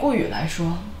于你顾宇来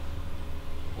说，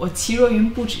我齐若云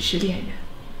不只是恋人，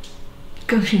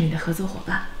更是你的合作伙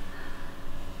伴，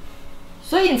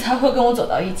所以你才会跟我走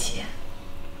到一起。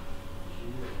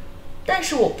但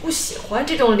是我不喜欢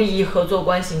这种利益合作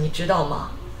关系，你知道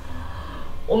吗？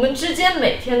我们之间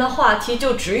每天的话题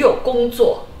就只有工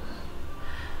作。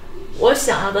我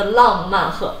想要的浪漫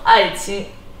和爱情，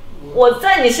我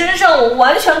在你身上我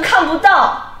完全看不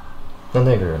到。那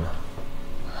个人呢？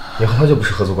你和他就不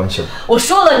是合作关系了。我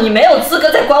说了，你没有资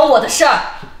格再管我的事儿。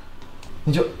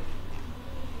你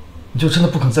就真的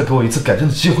不肯再给我一次改正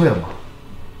的机会了吗？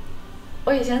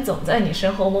我以前总在你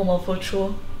身后默默付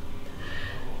出，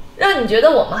让你觉得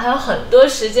我们还有很多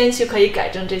时间去可以改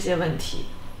正这些问题，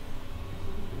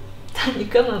但你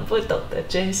根本不懂得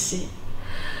珍惜，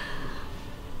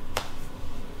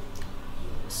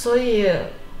所以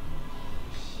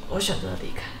我选择了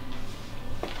离开。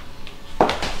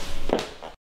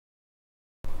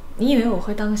你以为我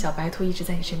会当个小白兔一直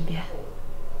在你身边，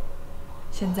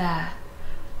现在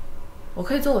我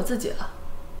可以做我自己了。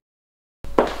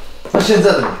那现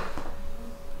在的你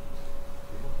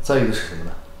在意的是什么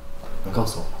呢？能告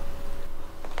诉我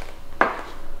吗？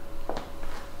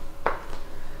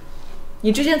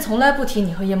你之前从来不提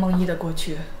你和叶梦依的过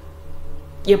去，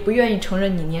也不愿意承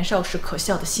认你年少时可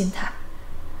笑的心态。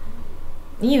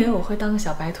你以为我会当个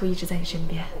小白兔一直在你身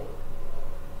边，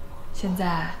现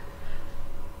在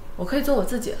我可以做我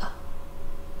自己了，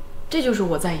这就是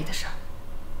我在意的事儿。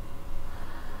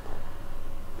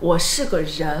我是个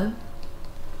人，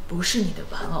不是你的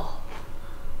玩偶。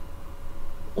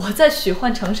我在许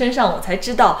幻城身上，我才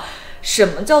知道什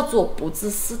么叫做不自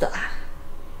私的爱。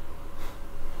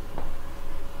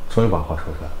终于把话说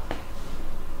出来了。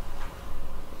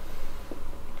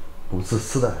不自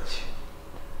私的爱情，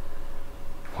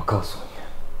我告诉你，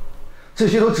这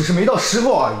些都只是没到时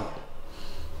候而已。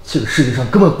这个世界上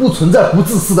根本不存在不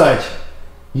自私的爱情，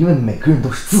因为每个人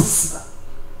都是自私的。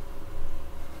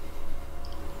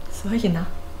所以呢？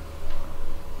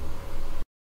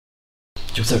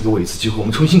就再给我一次机会，我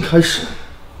们重新开始，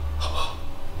好不好？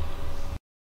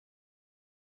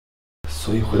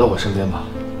所以回到我身边吧。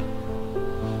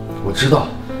我知道，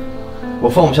我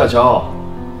放不下骄傲，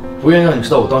不愿意让你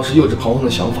知道我当时幼稚彷徨的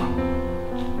想法。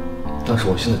但是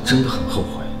我现在真的很后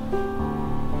悔。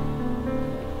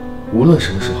无论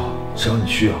什么时候，只要你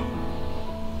需要，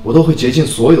我都会竭尽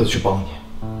所有的去帮你。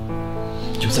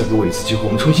就再给我一次机会，我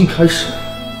们重新开始，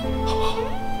好不好？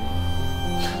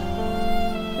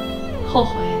后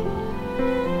悔？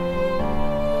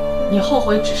你后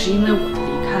悔只是因为我的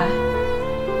离开？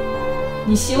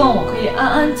你希望我可以安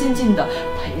安静静的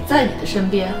陪在你的身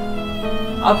边，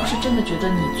而不是真的觉得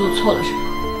你做错了什么？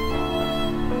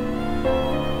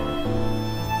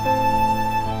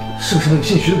是不是那个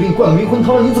姓徐的给你灌了迷魂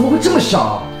汤了？你怎么会这么想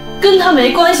啊？跟他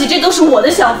没关系，这都是我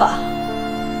的想法。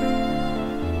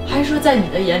还是说在你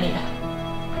的眼里，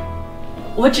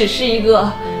我只是一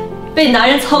个被男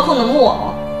人操控的木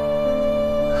偶？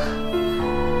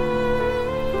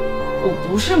我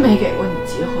不是没给过你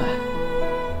机会，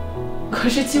可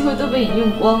是机会都被你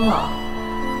用光了。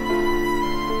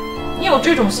你有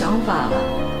这种想法，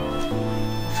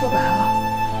说白了，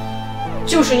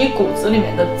就是你骨子里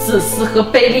面的自私和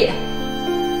卑劣。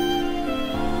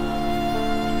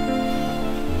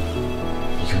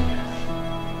你这女人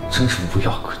真是无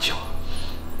药可救。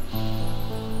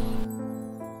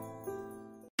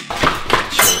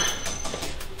秋儿，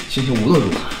今天无论如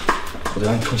何，我得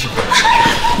让你重新回到身边。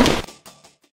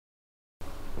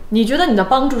你觉得你的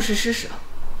帮助是施舍，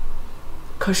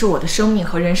可是我的生命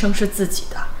和人生是自己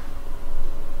的，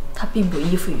它并不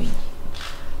依附于你。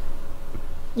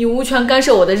你无权干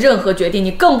涉我的任何决定，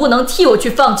你更不能替我去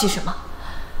放弃什么。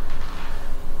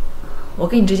我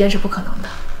跟你之间是不可能的，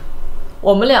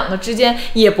我们两个之间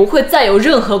也不会再有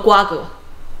任何瓜葛。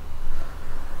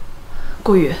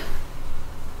顾宇，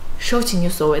收起你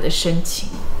所谓的深情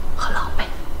和狼狈，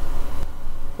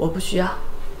我不需要，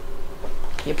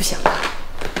也不想要。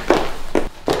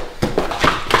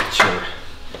秋儿，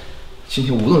今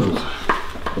天无论如何，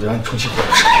我得让你重新回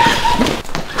到视频。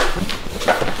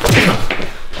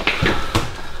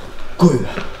顾宇，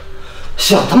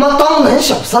想他妈当男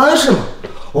小三是吗？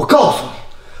我告诉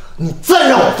你，你再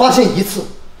让我发现一次，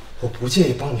我不介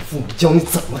意帮你父母教你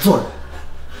怎么做人。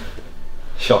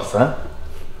小三，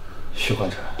徐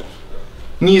焕辰，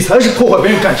你才是破坏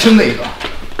别人感情那个。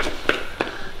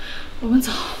我们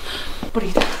走，不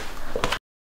理他。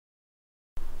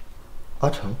阿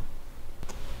成，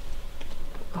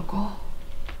老公，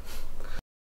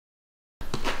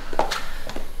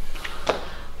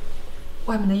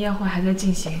外面的宴会还在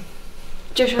进行，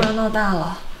这事要闹大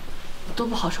了，多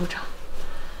不好收场。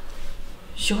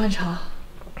徐焕成，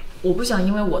我不想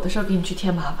因为我的事儿给你去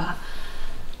添麻烦，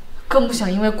更不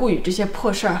想因为顾宇这些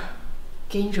破事儿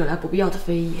给你惹来不必要的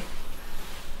非议。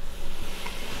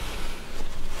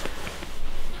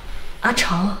阿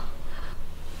成，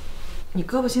你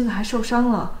胳膊现在还受伤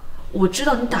了，我知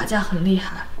道你打架很厉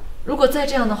害，如果再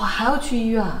这样的话还要去医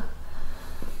院，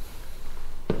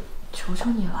求求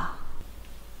你了。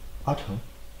阿成，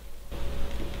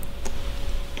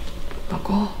老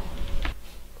公，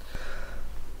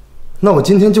那我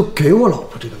今天就给我老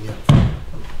婆这个面子。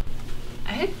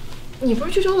哎，你不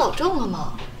是去找老郑了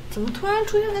吗？怎么突然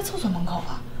出现在厕所门口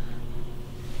了？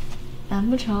难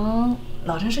不成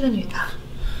老郑是个女的？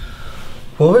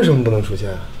我为什么不能出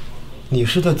现？你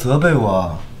是在责备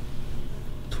我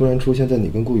突然出现在你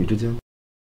跟顾宇之间？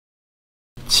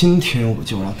今天我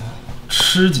就让他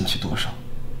吃进去多少，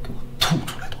给我吐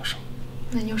出来多少。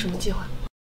那你有什么计划？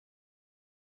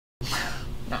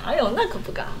哪有，那可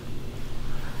不敢。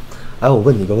哎，我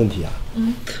问你个问题啊，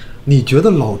你觉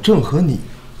得老郑和你，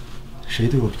谁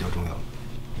对我比较重要？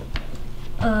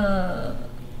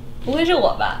不会是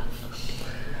我吧？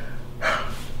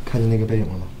看见那个背影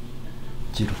了吗？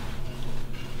记住。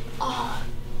哦，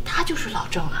他就是老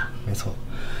郑啊。没错，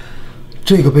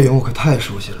这个背影我可太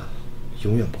熟悉了，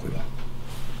永远不会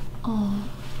忘。哦，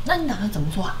那你打算怎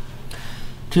么做啊？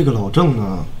这个老郑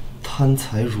呢，贪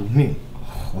财如命，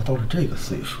活到了这个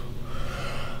岁数，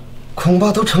恐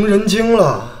怕都成人精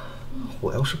了。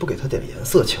我要是不给他点颜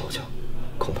色瞧瞧，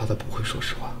恐怕他不会说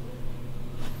实话。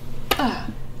哎，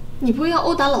你不会要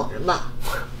殴打老人吧？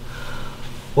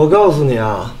我告诉你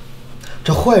啊，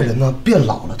这坏人呢变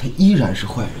老了，他依然是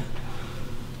坏人。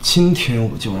今天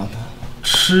我就让他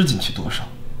吃进去多少，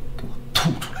给我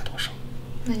吐出来多少。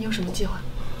那你有什么计划？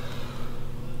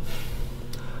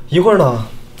一会儿呢，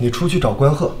你出去找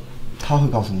关鹤，他会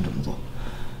告诉你怎么做。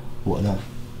我呢，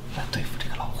来对付这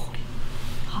个老狐狸。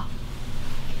好。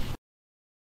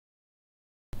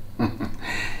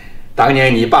当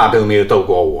年你爸都没有斗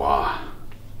过我，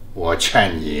我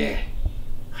劝你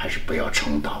还是不要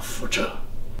重蹈覆辙。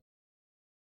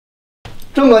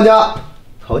郑管家，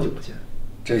好久不见。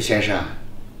郑先生，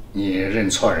你认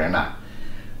错人了，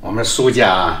我们苏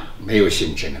家没有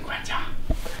姓郑的管家。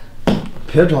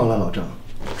别装了，老郑，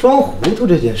装糊涂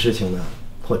这件事情呢，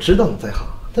我知道你在行，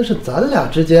但是咱俩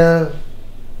之间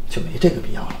就没这个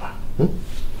必要了吧？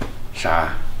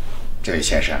啥？这位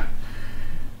先生，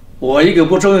我一个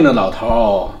不中用的老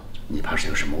头，你怕是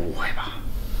有什么误会吧？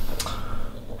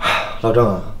老郑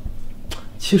啊，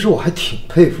其实我还挺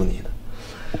佩服你的。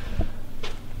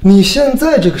你现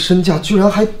在这个身价居然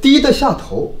还低得下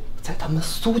头，在他们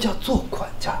苏家做管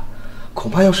家，恐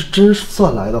怕要是真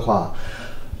算来的话，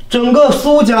整个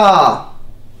苏家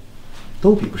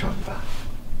都比不上你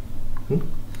吧？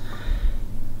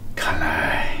看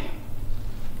来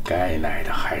该来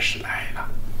的还是来了。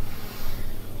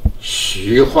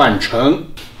徐焕成，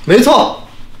没错，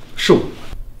是我。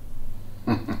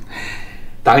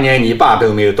当年你爸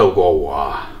都没有斗过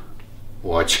我，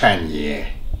我劝你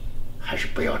还是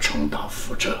不要重蹈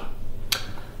覆辙。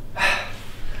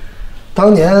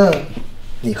当年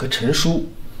你和陈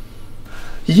叔，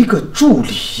一个助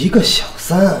理，一个小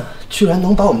三，居然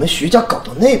能把我们徐家搞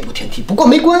到那步田地。不过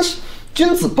没关系，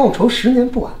君子报仇10年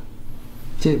不晚。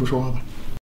借一步说话吧。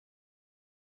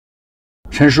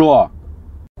陈叔，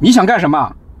你想干什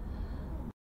么？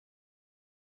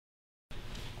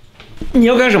你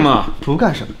要干什么？不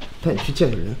干什么，带你去见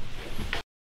个人。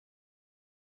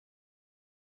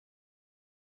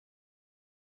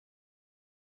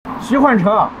徐焕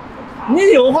成，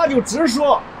你有话就直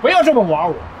说，不要这么玩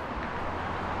我。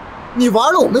你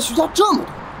玩了我们徐家这么多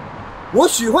年，我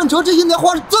许幻成这些年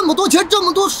花了这么多钱，这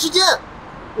么多时间，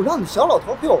我让你小老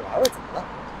头陪我玩玩，怎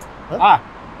么了？哎，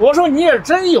我说你也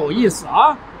真有意思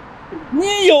啊！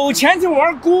你有钱就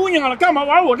玩姑娘了，干嘛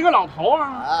玩我这个老头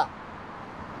啊？哎，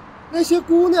那些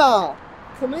姑娘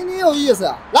可没你有意思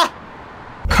呀！来，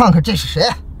看看这是谁？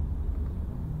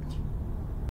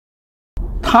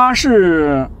他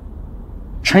是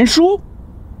陈叔。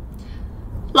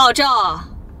老赵，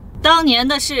当年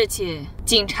的事情，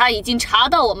警察已经查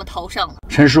到我们头上了。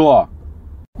陈叔，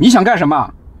你想干什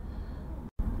么？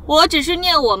我只是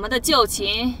念我们的旧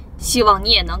情，希望你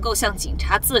也能够向警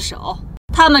察自首。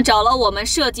他们找了我们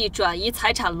设计转移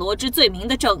财产罗织罪名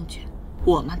的证据，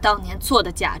我们当年做的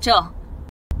假证，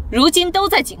如今都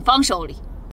在警方手里。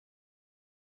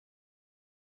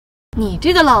你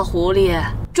这个老狐狸，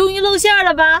终于露馅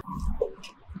了吧？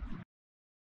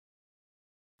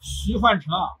徐焕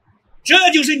成，这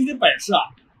就是你的本事啊！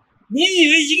你以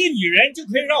为一个女人就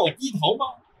可以让我低头吗？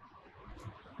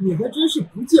你还真是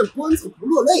不见棺材不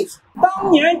落泪。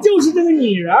当年就是这个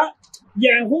女人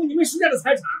眼红你们徐家的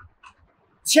财产，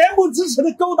恬不知耻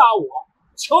的勾搭我，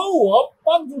求我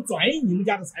帮助转移你们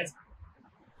家的财产，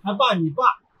还把你爸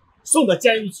送到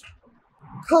监狱去。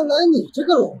看来你这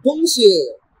个老东西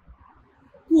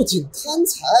不仅贪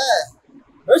财，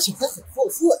而且还很好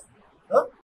色啊！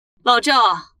老赵，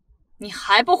你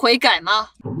还不悔改吗？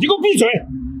你给我闭嘴！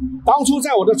当初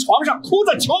在我的床上哭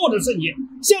着求我的是你，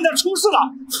现在出事了，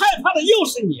害怕的又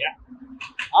是你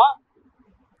啊！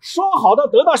说好的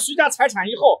得到徐家财产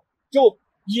以后就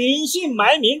隐姓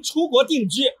埋名出国定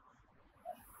居，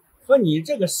可你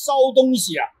这个骚东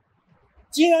西啊，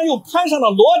竟然又攀上了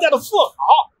罗家的富豪！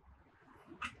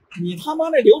你他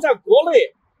妈的留在国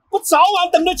内，不早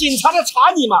晚等着警察来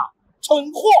查你吗？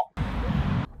蠢货！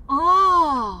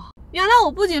哦，原来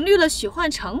我不仅绿了许焕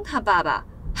成他爸爸，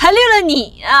还绿了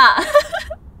你啊！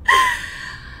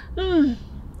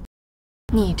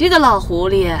你这个老狐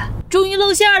狸，终于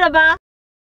露馅了吧？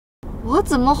我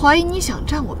怎么怀疑你想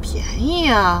占我便宜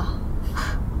啊？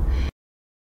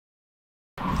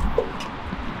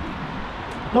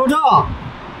老赵，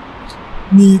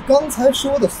你刚才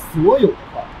说的所有的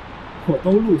话，我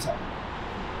都录下来了，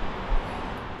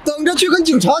等着去跟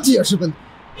警察解释吧。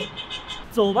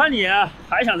走吧你，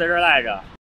还想在这儿赖着？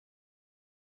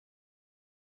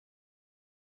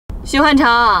徐焕成，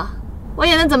我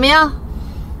演的怎么样？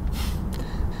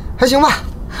还行吧。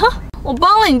哼，我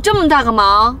帮了你这么大个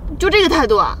忙，你就这个态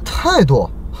度啊？态度？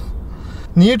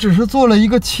你只是做了一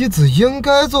个妻子应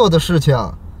该做的事情，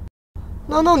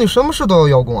难道你什么事都要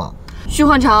邀功啊？徐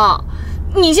焕成，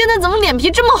你现在怎么脸皮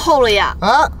这么厚了呀？哎，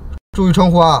注意称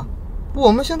呼啊！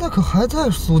我们现在可还在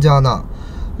苏家呢，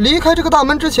离开这个大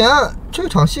门之前，这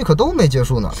场戏可都没结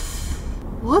束呢。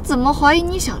我怎么怀疑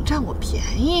你想占我便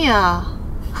宜啊？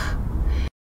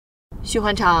徐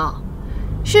焕成，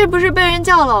是不是被人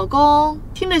叫老公，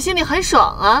听着心里很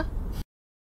爽啊？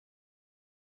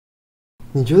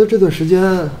你觉得这段时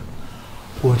间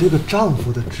我这个丈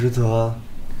夫的职责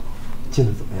尽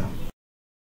得怎么样？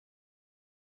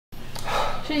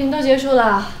事情都结束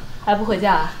了，还不回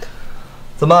家啊？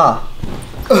怎么，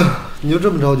你就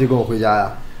这么着急跟我回家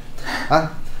呀？哎，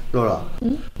肉肉，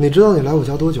你知道你来我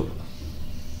家多久了吗？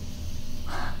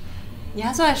你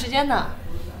还算时间呢？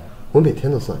我每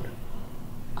天都算着。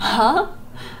啊？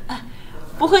哎，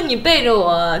不会你背着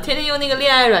我天天用那个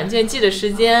恋爱软件记着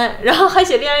时间，然后还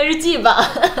写恋爱日记吧？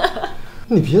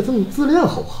你别这么自恋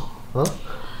好不好啊？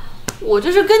我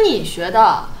这是跟你学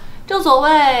的，正所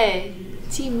谓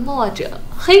近墨者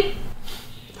黑。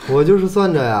我就是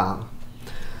算着呀，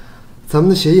咱们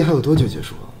的协议还有多久结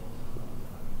束啊？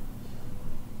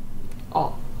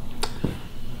哦，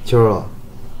秋儿，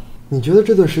你觉得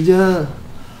这段时间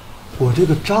我这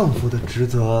个丈夫的职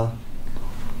责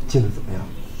尽得怎么样？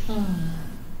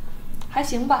还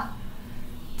行吧，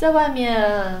在外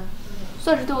面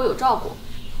算是对我有照顾，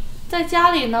在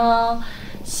家里呢，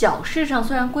小事上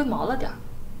虽然龟毛了点，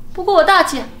不过我大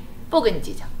气，不跟你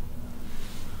计较。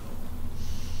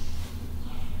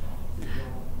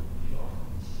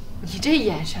你这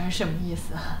眼神什么意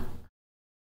思啊？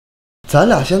咱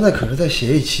俩现在可是在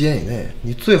协议期间以内，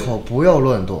你最好不要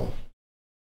乱动。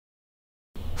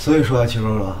所以说啊，秦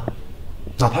柔柔，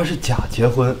哪怕是假结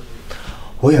婚，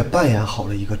我也扮演好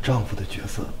了一个丈夫的角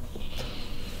色。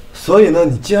所以呢，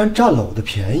你既然占了我的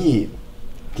便宜，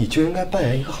你就应该扮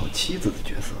演一个好妻子的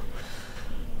角色。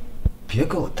别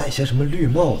给我戴些什么绿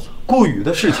帽子、顾雨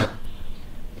的事情，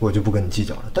我就不跟你计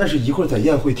较了。但是一会儿在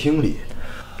宴会厅里，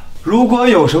如果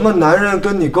有什么男人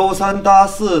跟你勾三搭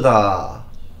四的，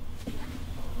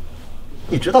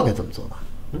你知道该怎么做吧？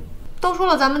都说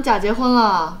了咱们假结婚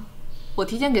了，我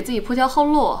提前给自己铺条后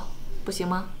路，不行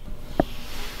吗？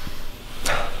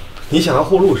你想要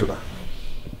后路是吧？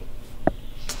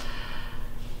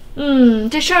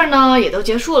这事儿呢也都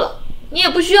结束了，你也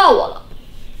不需要我了，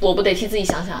我不得替自己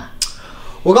想想啊。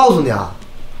我告诉你啊，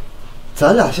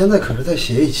咱俩现在可是在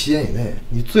协议期间以内，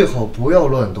你最好不要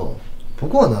乱动。不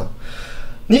过呢，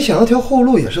你想要条后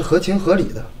路也是合情合理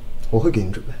的，我会给你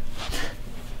准备。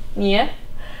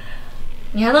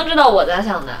你还能知道我咋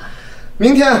想的？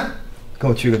明天跟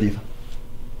我去个地方。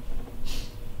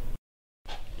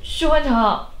许欢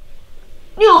成，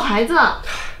你有孩子？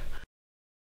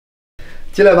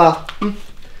进来吧。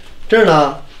这儿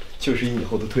呢就是你以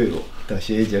后的退路。等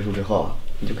协议结束之后啊，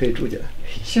你就可以住进来。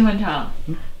许欢成，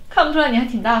看不出来你还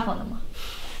挺大方的吗？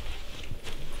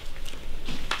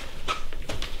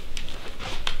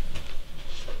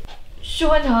许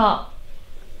欢成，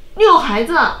你有孩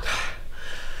子？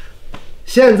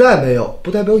现在没有，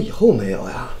不代表以后没有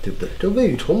呀，对不对？这未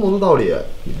雨绸缪的道理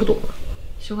你不懂啊。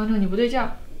许欢成，你不对劲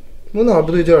儿。我哪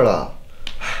不对劲儿了？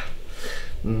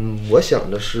我想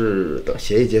的是等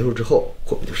协议结束之后，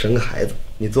我们就生个孩子，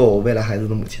你做我未来孩子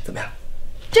的母亲，怎么样？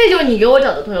这就是你给我找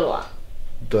的退路啊？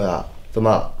对啊，怎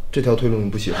么这条退路你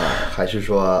不喜欢，还是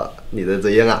说你的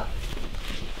嘴硬啊？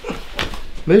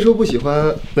没说不喜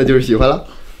欢，那就是喜欢了。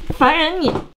烦人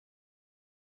你！